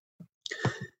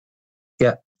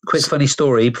 Yeah. Quick funny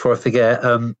story before I forget.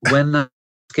 When I was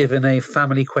given a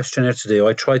family questionnaire to do,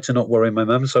 I tried to not worry my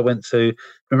mum. So I went to,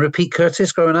 remember Pete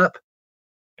Curtis growing up?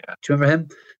 Yeah. Do you remember him?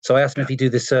 So I asked him if he'd do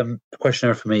this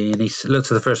questionnaire for me, and he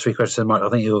looked at the first 3 questions and said, Mark, I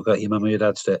think you'll get your mum or your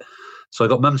dad to do it. So I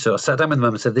got mum to do it. I sat down with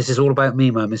mum and said, this is all about me,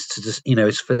 mum. It's to just,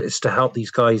 it's to help these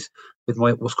guys with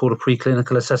what's called a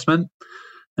preclinical assessment.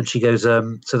 And she goes,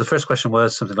 so the first question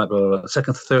was something like, blah, blah, blah.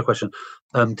 Second, third question,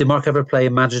 did Mark ever play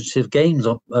imaginative games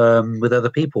with other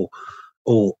people?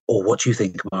 Or what do you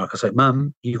think, Mark? I said,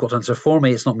 Mum, you've got to answer for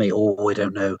me. It's not me. Oh, I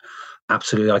don't know.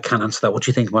 Absolutely, I can't answer that. What do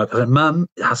you think, Mark? I said, Mum,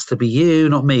 it has to be you,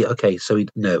 not me. Okay, so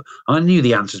no. I knew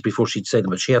the answers before she'd say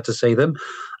them, but she had to say them.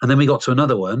 And then we got to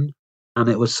another one, and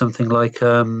it was something like,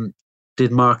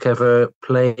 did Mark ever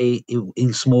play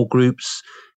in small groups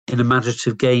in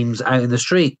imaginative games out in the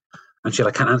street? And she said,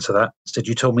 I can't answer that. I said,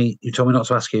 you told me not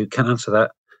to ask you. Can't answer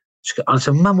that. I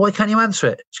said, Mum, why can't you answer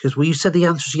it? She goes, well, you said the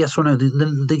answer is yes or no.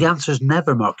 The answer is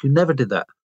never, Mark. You never did that.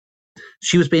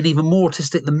 She was being even more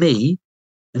autistic than me,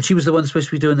 and she was the one supposed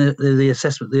to be doing the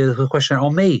assessment, the questionnaire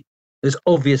on me. It's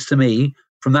obvious to me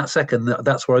from that second that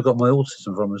that's where I got my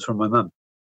autism from, was from my mum.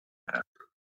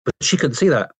 But she couldn't see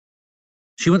that.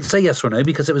 She wouldn't say yes or no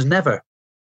because it was never.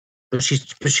 But she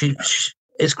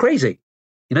it's crazy,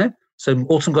 So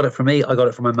Autumn got it from me. I got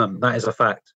it from my mum. That is a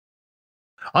fact.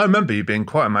 I remember you being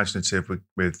quite imaginative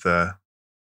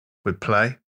with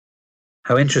play.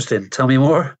 How interesting! Tell me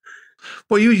more.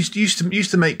 Well, you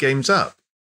used to make games up.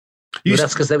 Well,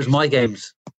 that's because that was my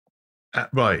games.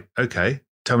 Right. Okay.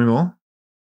 Tell me more.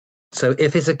 So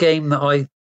if it's a game that I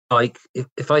like,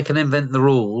 if I can invent the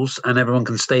rules and everyone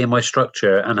can stay in my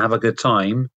structure and have a good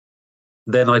time,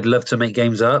 then I'd love to make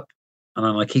games up, and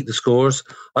I keep the scores.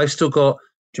 I've still got.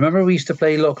 Do you remember we used to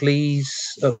play Lockleys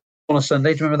on a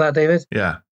Sunday? Do you remember that, David?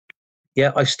 Yeah.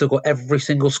 Yeah, I've still got every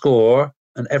single score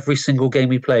and every single game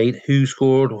we played. Who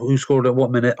scored at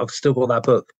what minute? I've still got that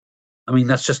book. I mean,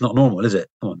 that's just not normal, is it?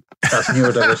 Come on, that's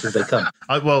neurodiverse as they come.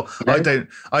 I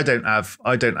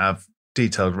don't have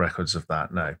detailed records of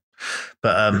that. No,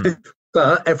 but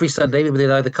but every Sunday they'd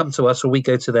either come to us or we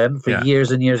go to them for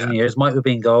years and years and years. Mike would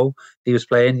be in goal. He was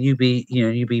playing. You'd be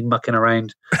mucking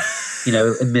around. In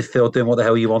midfield doing what the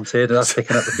hell you wanted, and us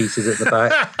picking up the pieces at the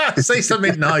back. Say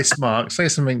something nice, Mark. Say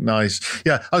something nice.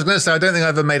 Yeah, I was going to say, I don't think I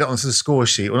ever made it onto the score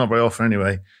sheet. Well, not very often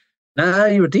anyway. No,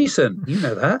 you were decent. You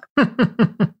know that.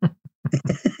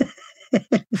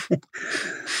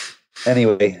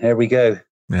 Anyway, there we go.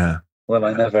 Yeah. Well,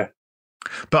 I never.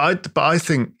 But I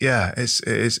think, it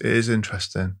is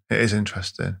interesting. It is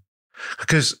interesting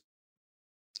because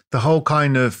the whole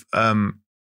kind of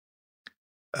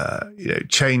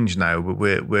change now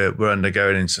we're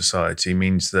undergoing in society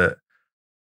means that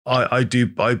I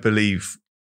believe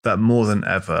that more than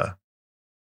ever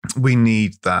we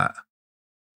need that,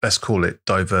 let's call it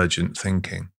divergent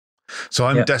thinking. So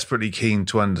I'm desperately keen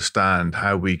to understand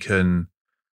how we can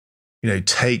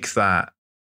take that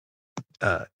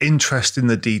interest in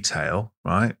the detail,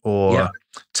 right, or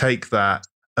take that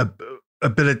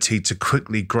ability to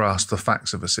quickly grasp the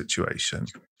facts of a situation,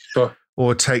 sure,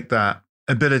 or take that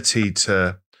ability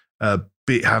to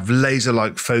have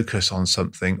laser-like focus on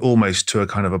something almost to a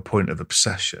kind of a point of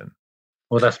obsession.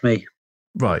 Well, that's me.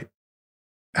 Right.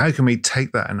 How can we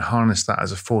take that and harness that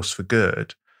as a force for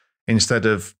good instead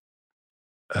of,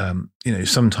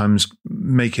 sometimes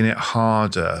making it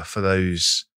harder for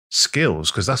those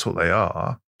skills, because that's what they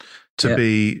are, to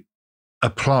be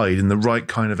applied in the right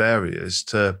kind of areas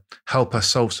to help us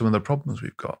solve some of the problems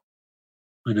we've got.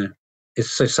 I know.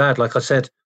 It's so sad. Like I said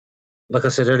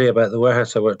earlier about the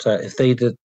warehouse I worked at, if they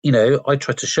did, I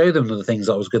tried to show them the things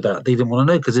I was good at. They didn't want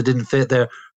to know because it didn't fit their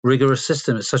rigorous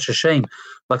system. It's such a shame.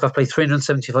 Like, I've played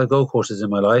 375 golf courses in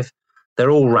my life. They're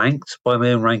all ranked by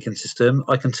my own ranking system.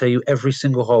 I can tell you every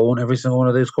single hole on every single one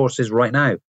of those courses right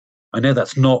now. I know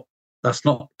that's not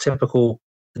typical.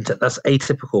 That's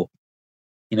atypical,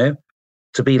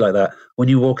 to be like that. When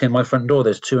you walk in my front door,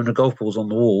 there's 200 golf balls on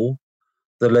the wall.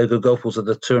 The logo golf balls are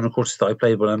the 200 courses that I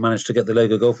played when I managed to get the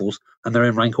logo golf balls, and they're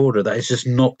in rank order. That is just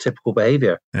not typical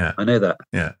behavior. Yeah, I know that.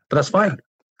 Yeah, but that's fine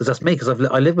because that's me, because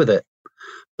I live with it.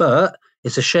 But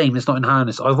it's a shame it's not in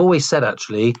harness. I've always said,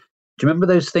 actually, do you remember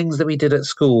those things that we did at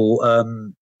school?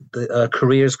 The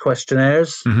careers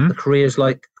questionnaires, the careers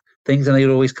like things, and they'd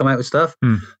always come out with stuff.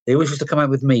 They always used to come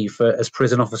out with me as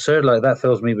prison officer. Like, that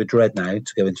fills me with dread now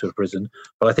to go into a prison,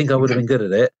 but I think I would have been good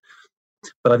at it.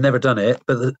 but I've never done it.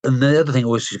 And the other thing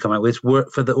always should come out with is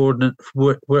work for the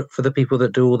work for the people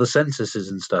that do all the censuses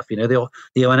and stuff.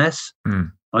 The ONS.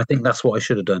 I think that's what I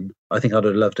should have done. I think I'd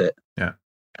have loved it. Yeah.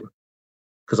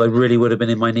 Because I really would have been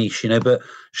in my niche, But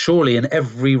surely in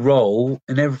every role,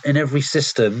 in every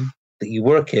system that you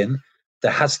work in,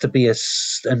 there has to be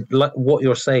and like what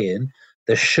you're saying,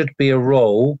 there should be a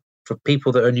role for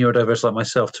people that are neurodiverse like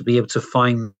myself to be able to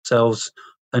find themselves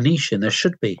a niche in. There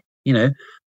should be, there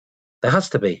has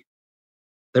to be.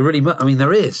 There really,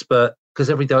 there is, but because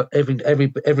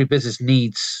every business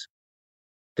needs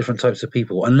different types of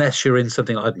people. Unless you're in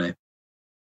something I don't know.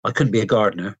 I couldn't be a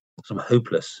gardener, so I'm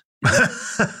hopeless.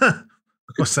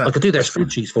 What's that? I could do their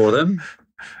spreadsheets for them.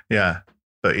 Yeah,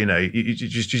 but you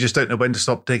just don't know when to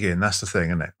stop digging. That's the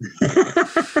thing, isn't it?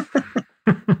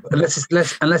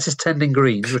 unless it's tending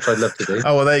greens, which I'd love to do.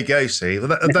 Oh well, there you go. See,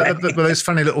 those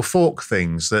funny little fork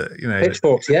things that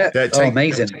pitchforks. Yeah,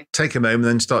 amazing. Take them home and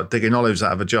then start digging olives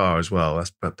out of a jar as well.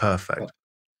 That's perfect.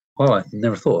 Well, I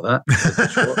never thought of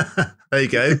that. There you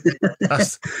go.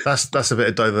 That's a bit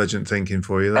of divergent thinking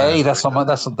for you. There. Hey, that's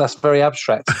very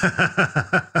abstract.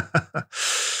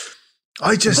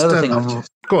 I just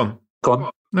go on.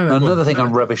 No, another thing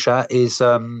I'm rubbish at is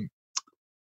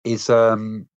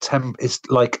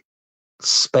like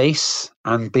space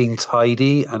and being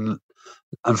tidy and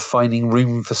finding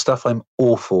room for stuff. I'm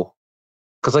awful.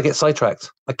 Because I get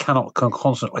sidetracked. I cannot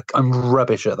concentrate. I'm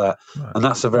rubbish at that. Right. And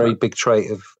that's a very big trait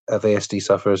of ASD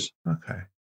sufferers. Okay.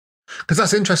 Because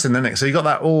that's interesting, isn't it? So you got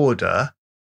that order,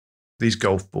 these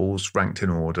golf balls ranked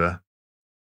in order,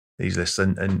 these lists,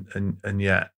 and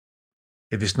yet,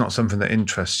 if it's not something that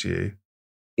interests you.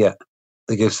 Yeah,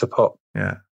 it goes to pot.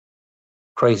 Yeah.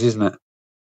 Crazy, isn't it?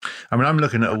 I mean, I'm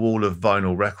looking at a wall of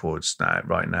vinyl records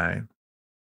right now.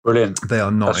 Brilliant. They are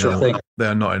not They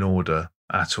are not in order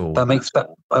at all. That makes that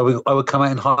I would come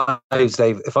out in hives,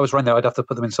 Dave. If I was running there, I'd have to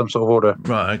put them in some sort of order.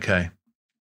 Right. Okay.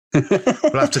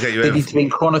 We'll have to get you. They need to be in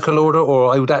chronicle order,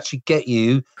 or I would actually get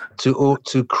you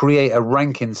to create a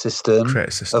ranking system,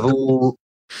 of all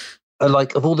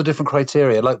of all the different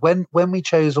criteria. Like when we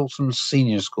chose Alton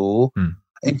Senior School.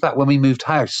 In fact, when we moved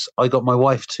house, I got my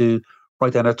wife to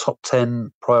write down her top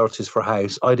 10 priorities for a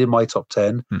house. I did my top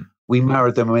 10. We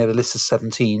married them and we had a list of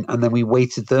 17, and then we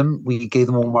weighted them. We gave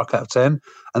them all a mark out of 10,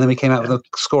 and then we came out with a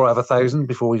score out of 1,000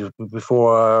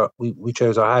 before we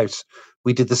chose our house.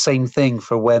 We did the same thing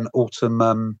for when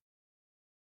Autumn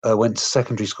went to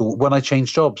secondary school. When I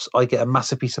change jobs, I get a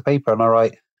massive piece of paper and I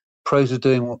write pros of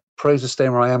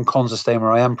staying where I am, cons of staying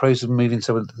where I am, pros of moving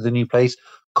to the new place,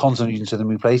 cons of moving to the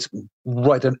new place.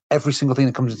 Write down every single thing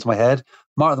that comes into my head,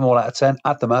 mark them all out of 10,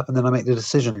 add them up, and then I make the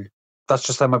decision. That's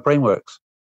just how my brain works.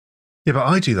 Yeah, but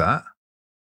I do that.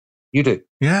 You do?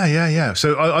 Yeah.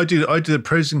 So I do the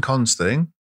pros and cons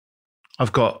thing.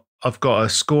 I've got a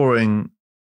scoring,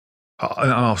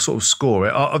 and I'll sort of score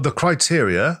it. The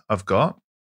criteria I've got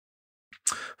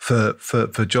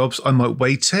for jobs, I might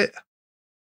weight it.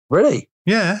 Really?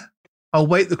 Yeah, I'll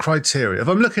weight the criteria. If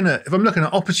I'm looking at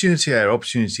opportunity A or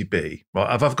opportunity B,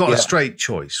 right? If I've got a straight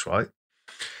choice, right?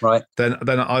 Right. Then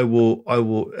I will,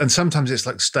 and sometimes it's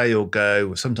like stay or go,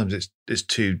 or sometimes it's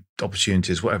two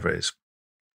opportunities, whatever it is.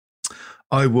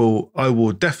 I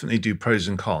will definitely do pros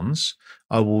and cons.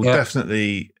 I will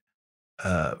definitely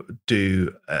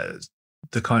do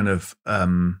the kind of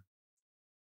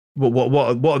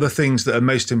what are the things that are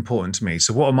most important to me.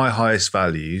 So what are my highest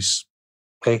values?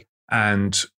 Okay.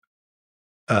 And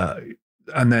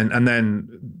then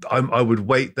I would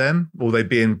weight them, or they'd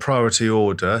be in priority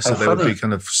order, so they would be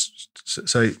kind of so.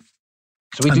 So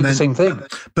we do the same thing.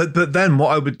 But then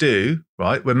what I would do,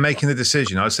 right, when making the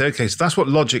decision, I would say, okay, so that's what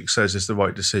logic says is the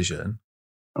right decision.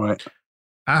 All right.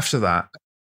 After that,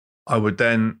 I would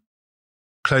then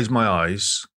close my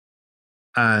eyes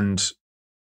and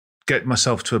get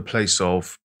myself to a place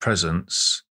of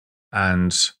presence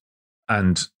and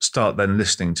start then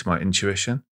listening to my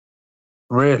intuition.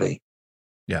 Really?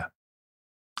 Yeah.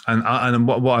 And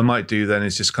what I might do then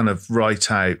is just kind of write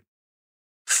out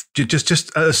just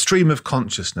a stream of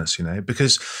consciousness,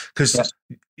 because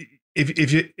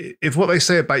if what they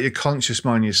say about your conscious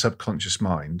mind, your subconscious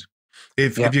mind,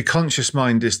 if your conscious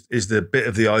mind is the bit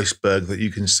of the iceberg that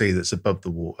you can see that's above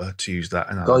the water, to use that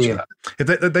analogy, if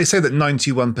they say that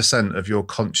 91% of your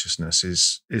consciousness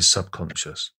is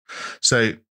subconscious,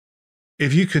 so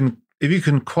if you can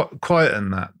quieten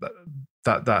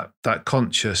that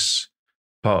conscious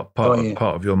part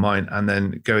of your mind, and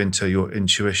then go into your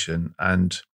intuition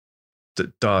and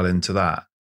dial into that,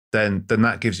 then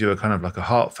that gives you a kind of like a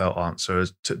heartfelt answer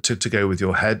to go with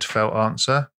your head felt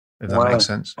answer, if that makes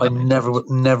sense. I never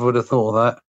would have thought of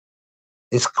that.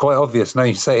 It's quite obvious now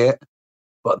you say it.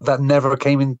 but that never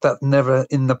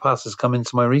in the past has come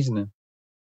into my reasoning.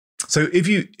 So if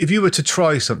you were to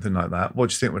try something like that, what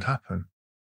do you think would happen?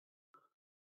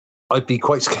 I'd be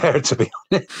quite scared, to be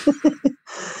honest.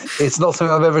 It's not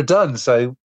something I've ever done,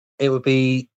 so it would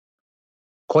be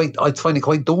I'd find it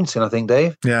quite daunting, I think,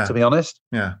 Dave. Yeah. To be honest.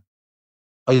 Yeah.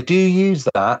 I do use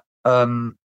that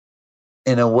in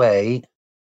a way.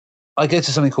 I go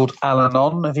to something called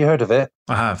Al-Anon. Have you heard of it?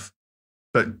 I have,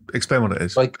 but explain what it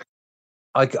is.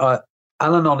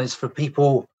 Al-Anon is for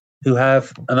people who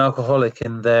have an alcoholic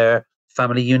in their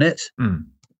family unit. Mm.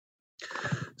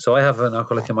 So I have an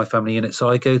alcoholic in my family unit. So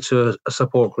I go to a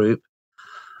support group,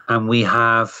 and we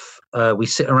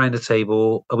sit around a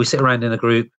table. We sit around in a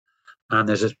group, and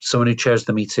there's someone who chairs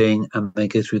the meeting, and they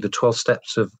go through the 12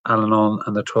 steps of Al-Anon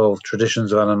and the 12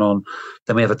 traditions of Al-Anon.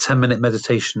 Then we have a 10-minute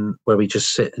meditation where we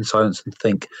just sit in silence and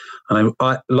think. And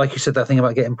I like you said, that thing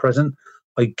about getting present,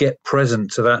 I get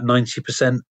present to that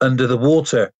 90% under the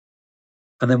water.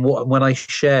 And then when I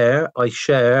share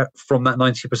from that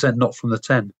 90%, not from the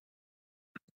 10.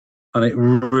 And it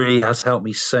really has helped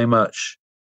me so much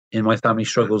in my family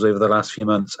struggles over the last few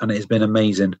months, and it has been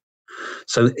amazing.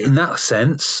 So in that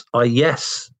sense,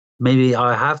 maybe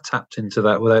I have tapped into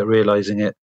that without realizing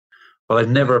it, but I've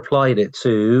never applied it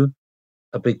to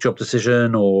a big job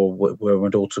decision, or where my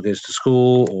daughter goes to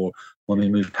school, or when we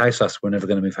moved house. We're never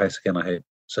going to move house again, I hope.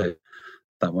 So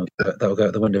that will go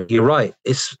out the window. You're right.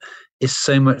 It's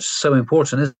so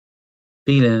important, isn't it?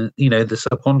 Feeling, the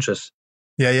subconscious.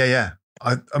 Yeah.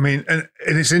 I mean, and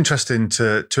it's interesting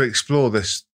to explore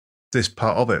this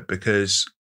part of it, because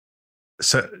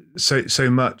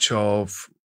so much of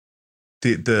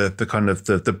the kind of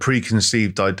the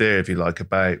preconceived idea, if you like,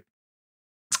 about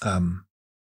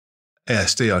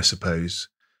ASD, I suppose,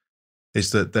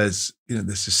 is that there's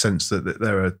there's a sense that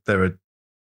there are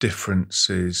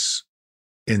differences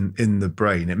in the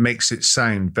brain. It makes it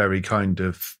sound very kind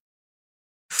of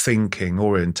thinking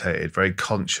orientated, very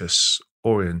conscious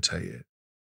orientated.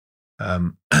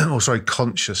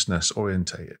 Consciousness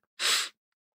orientated.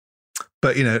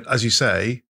 But as you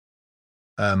say,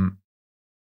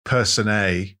 person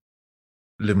A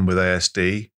living with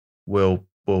ASD will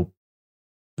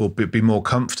be more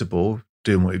comfortable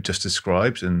doing what you've just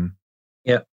described, and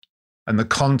the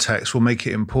context will make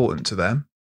it important to them.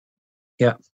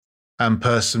 Yeah. And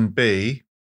person B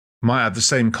might have the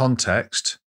same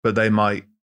context, but they might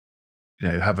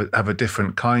have a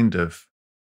different kind of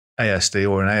ASD,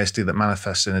 or an ASD that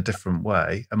manifests in a different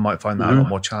way, and might find that a lot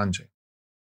more challenging.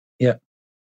 Yeah,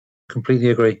 completely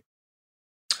agree.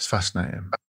 It's fascinating.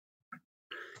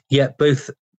 Yeah, both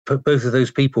of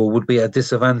those people would be at a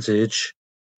disadvantage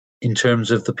in terms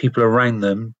of the people around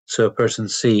them. So a person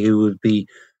C who would be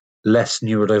less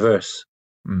neurodiverse.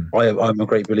 Mm. I'm a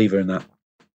great believer in that.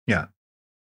 Yeah,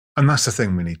 and that's the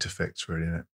thing we need to fix, really,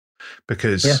 isn't it?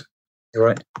 Because you're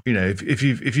right. If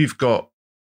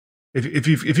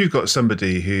you've got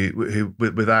somebody who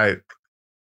without,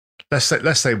 let's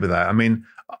say without, I mean,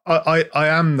 I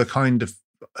am the kind of,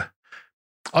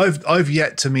 I've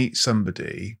yet to meet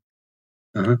somebody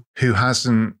who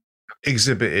hasn't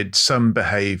exhibited some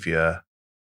behavior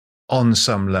on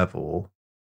some level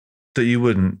that you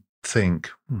wouldn't think,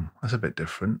 that's a bit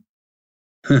different.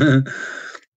 Whether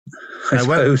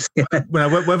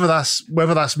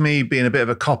that's me being a bit of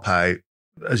a cop out,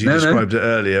 as you described it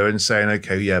earlier, and saying,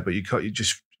 okay, yeah, but you're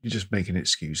just making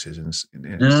excuses. And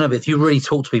No. But if you really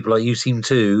talk to people like you seem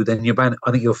to, then you're bound.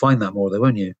 I think you'll find that more, though,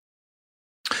 won't you?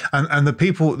 And the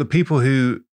people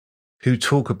who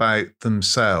talk about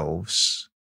themselves,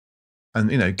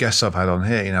 and guests I've had on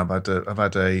here, I've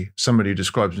had somebody who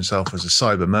describes himself as a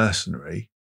cyber mercenary.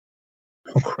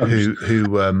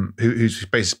 Who's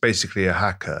basically a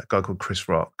hacker, a guy called Chris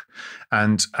Rock,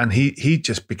 and he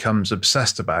just becomes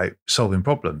obsessed about solving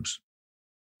problems,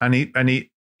 and he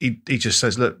just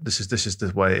says, look, this is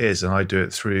the way it is, and I do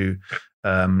it through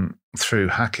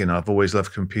hacking. I've always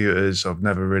loved computers. I've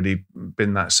never really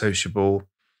been that sociable.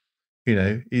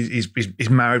 He's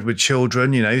married with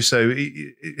children. So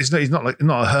he's not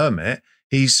a hermit.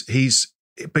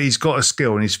 But he's got a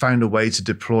skill, and he's found a way to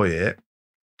deploy it.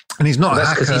 And he's not a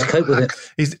hacker. Because he's coped with it.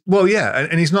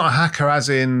 And he's not a hacker as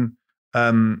in,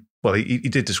 he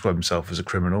did describe himself as a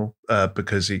criminal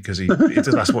because he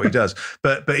that's what he does.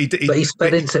 But he's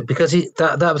fed into, because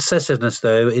that obsessiveness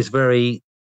though is very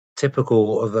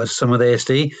typical of some of the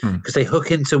ASD, because they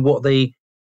hook into what they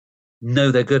know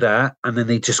they're good at, and then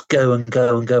they just go and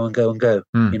go and go and go and go.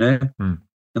 And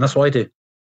that's what I do.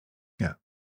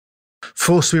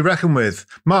 Force to be reckoned with.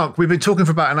 Mark, we've been talking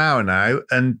for about an hour now,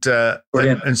 and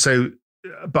so,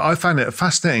 but I found it a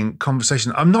fascinating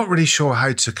conversation. I'm not really sure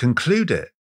how to conclude it.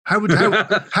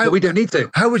 we don't need to.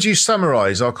 How would you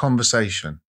summarize our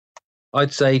conversation?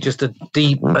 I'd say just a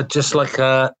deep,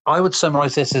 I would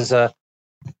summarize this as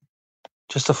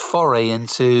just a foray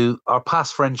into our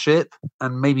past friendship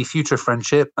and maybe future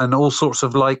friendship and all sorts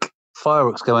of like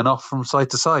fireworks going off from side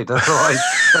to side. That's right.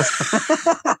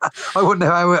 I wouldn't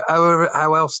know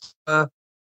how else to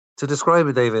describe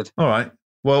it, David. All right.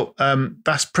 Well,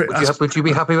 that's pretty. Would you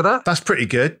be happy with that? That's pretty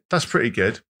good.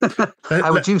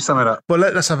 How would you sum it up? Well,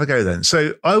 let's have a go then.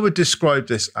 So I would describe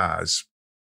this as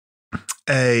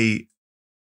an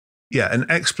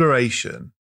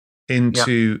exploration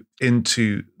into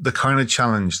the kind of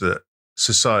challenge that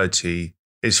society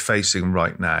is facing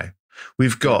right now.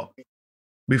 We've got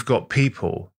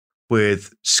people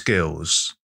with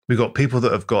skills. We've got people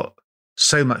that have got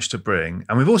so much to bring,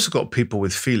 and we've also got people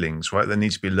with feelings, right? That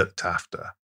need to be looked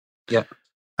after. Yeah.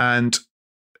 And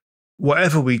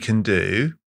whatever we can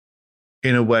do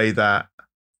in a way that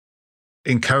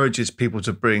encourages people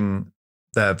to bring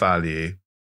their value,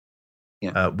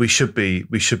 we should be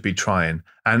trying.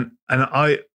 And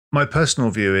my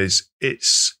personal view is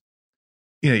it's,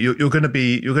 you're going to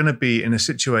be in a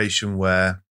situation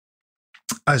where,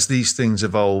 as these things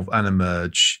evolve and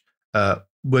emerge,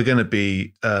 we're going to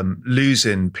be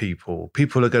losing people.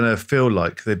 People are going to feel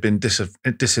like they've been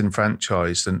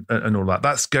disenfranchised and all that.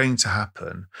 That's going to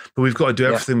happen. But we've got to do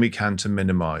everything we can to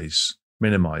minimize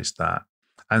that,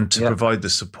 and to provide the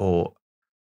support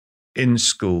in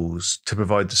schools, to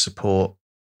provide the support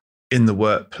in the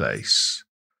workplace.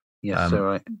 Yes,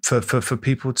 right. For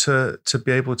people to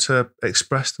be able to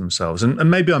express themselves. And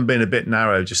maybe I'm being a bit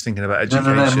narrow just thinking about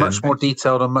education. No, much more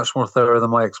detailed and much more thorough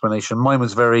than my explanation. Mine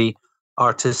was very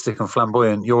artistic and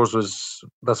flamboyant. Yours was,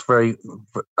 that's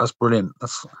brilliant.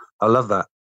 I love that.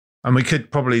 And we could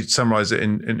probably summarize it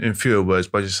in fewer words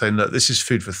by just saying, look, this is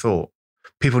food for thought.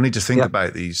 People need to think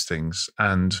about these things.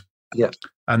 And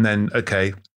then,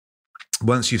 okay,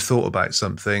 once you've thought about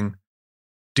something,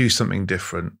 do something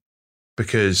different.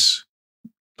 Because,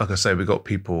 like I say, we've got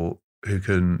people who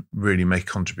can really make a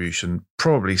contribution,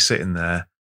 probably sitting there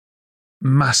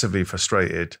massively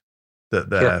frustrated that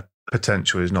their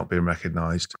potential is not being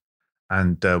recognised.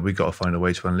 And we've got to find a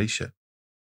way to unleash it.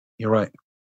 You're right.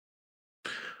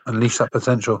 Unleash that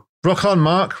potential. Rock on,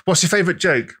 Mark. What's your favourite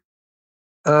joke?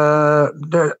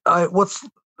 What's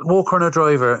walker and a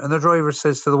driver? And the driver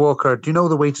says to the walker, do you know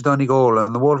the way to Donegal?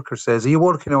 And the walker says, are you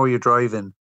walking or are you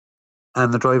driving?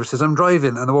 And the driver says, I'm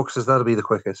driving. And the walker says, that'll be the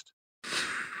quickest.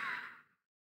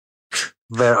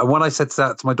 And when I said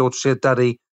that to my daughter, she said,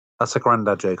 Daddy, that's a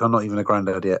granddad joke. I'm not even a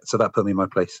granddad yet. So that put me in my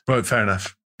place. Right, fair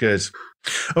enough. Good.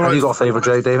 All right. Have you got a favourite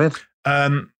joke, David?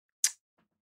 I'm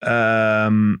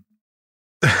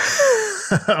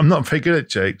not very good at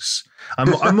jokes.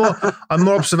 I'm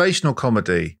more observational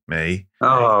comedy, me.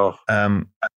 Oh. I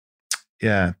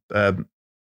don't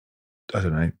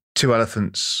know. 2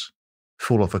 elephants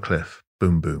fall off a cliff.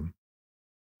 Boom, boom.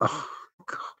 Oh,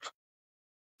 God.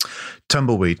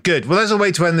 Tumbleweed. Good. Well, there's a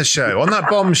way to end the show on that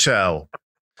bombshell.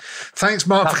 Thanks,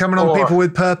 Mark, for coming on People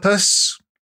with Purpose.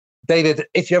 David,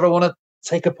 if you ever want to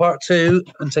take a part 2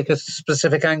 and take a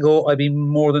specific angle, I'd be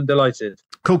more than delighted.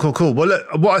 Cool. Well, look,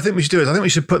 what I think we should do is I think we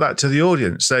should put that to the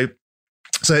audience. So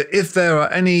if there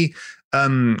are any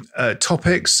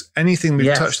topics, anything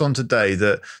we've touched on today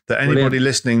that anybody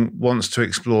listening wants to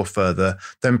explore further,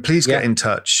 then please get in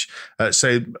touch.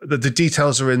 So the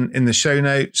details are in the show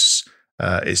notes.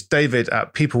 It's David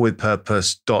at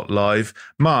peoplewithpurpose.live.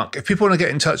 Mark, if people want to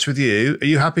get in touch with you, are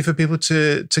you happy for people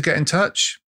to get in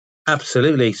touch?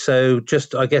 Absolutely. So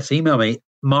just, I guess, email me,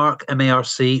 Marc,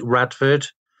 M-A-R-C, Radford,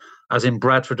 as in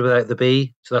Bradford without the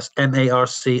B. So that's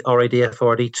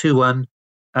MARCRADFORD 21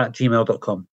 at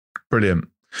gmail.com. Brilliant.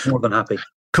 More than happy.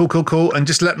 Cool. And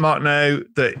just let Mark know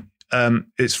that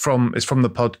it's from the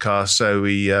podcast, so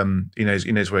he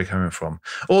knows where you're coming from.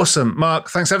 Awesome, Mark.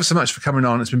 Thanks ever so much for coming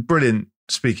on. It's been brilliant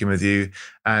speaking with you,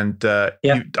 and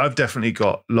I've definitely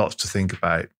got lots to think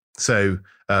about. So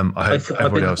I hope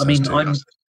everybody else has too.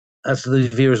 As the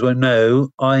viewers won't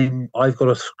know, I've got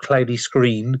a cloudy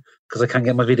screen because I can't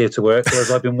get my video to work.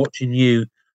 Whereas I've been watching you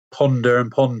ponder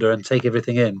and take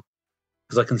everything in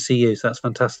because I can see you. So that's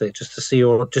fantastic. Just to see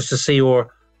your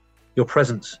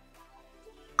presence.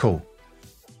 Cool.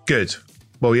 Good.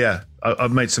 Well, yeah,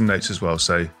 I've made some notes as well,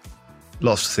 so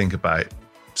lots to think about.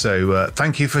 So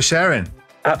thank you for sharing.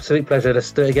 Absolute pleasure.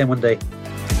 Let's do it again one day.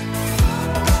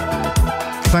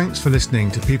 Thanks for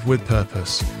listening to People with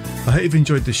Purpose. I hope you've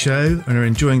enjoyed the show and are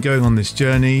enjoying going on this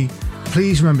journey.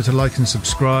 Please remember to like and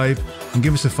subscribe and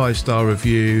give us a 5-star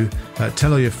review.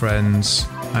 Tell all your friends.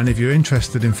 And if you're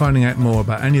interested in finding out more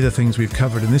about any of the things we've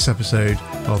covered in this episode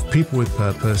of People with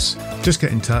Purpose, just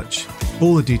get in touch.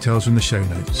 All the details are in the show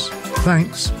notes.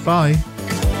 Thanks. Bye.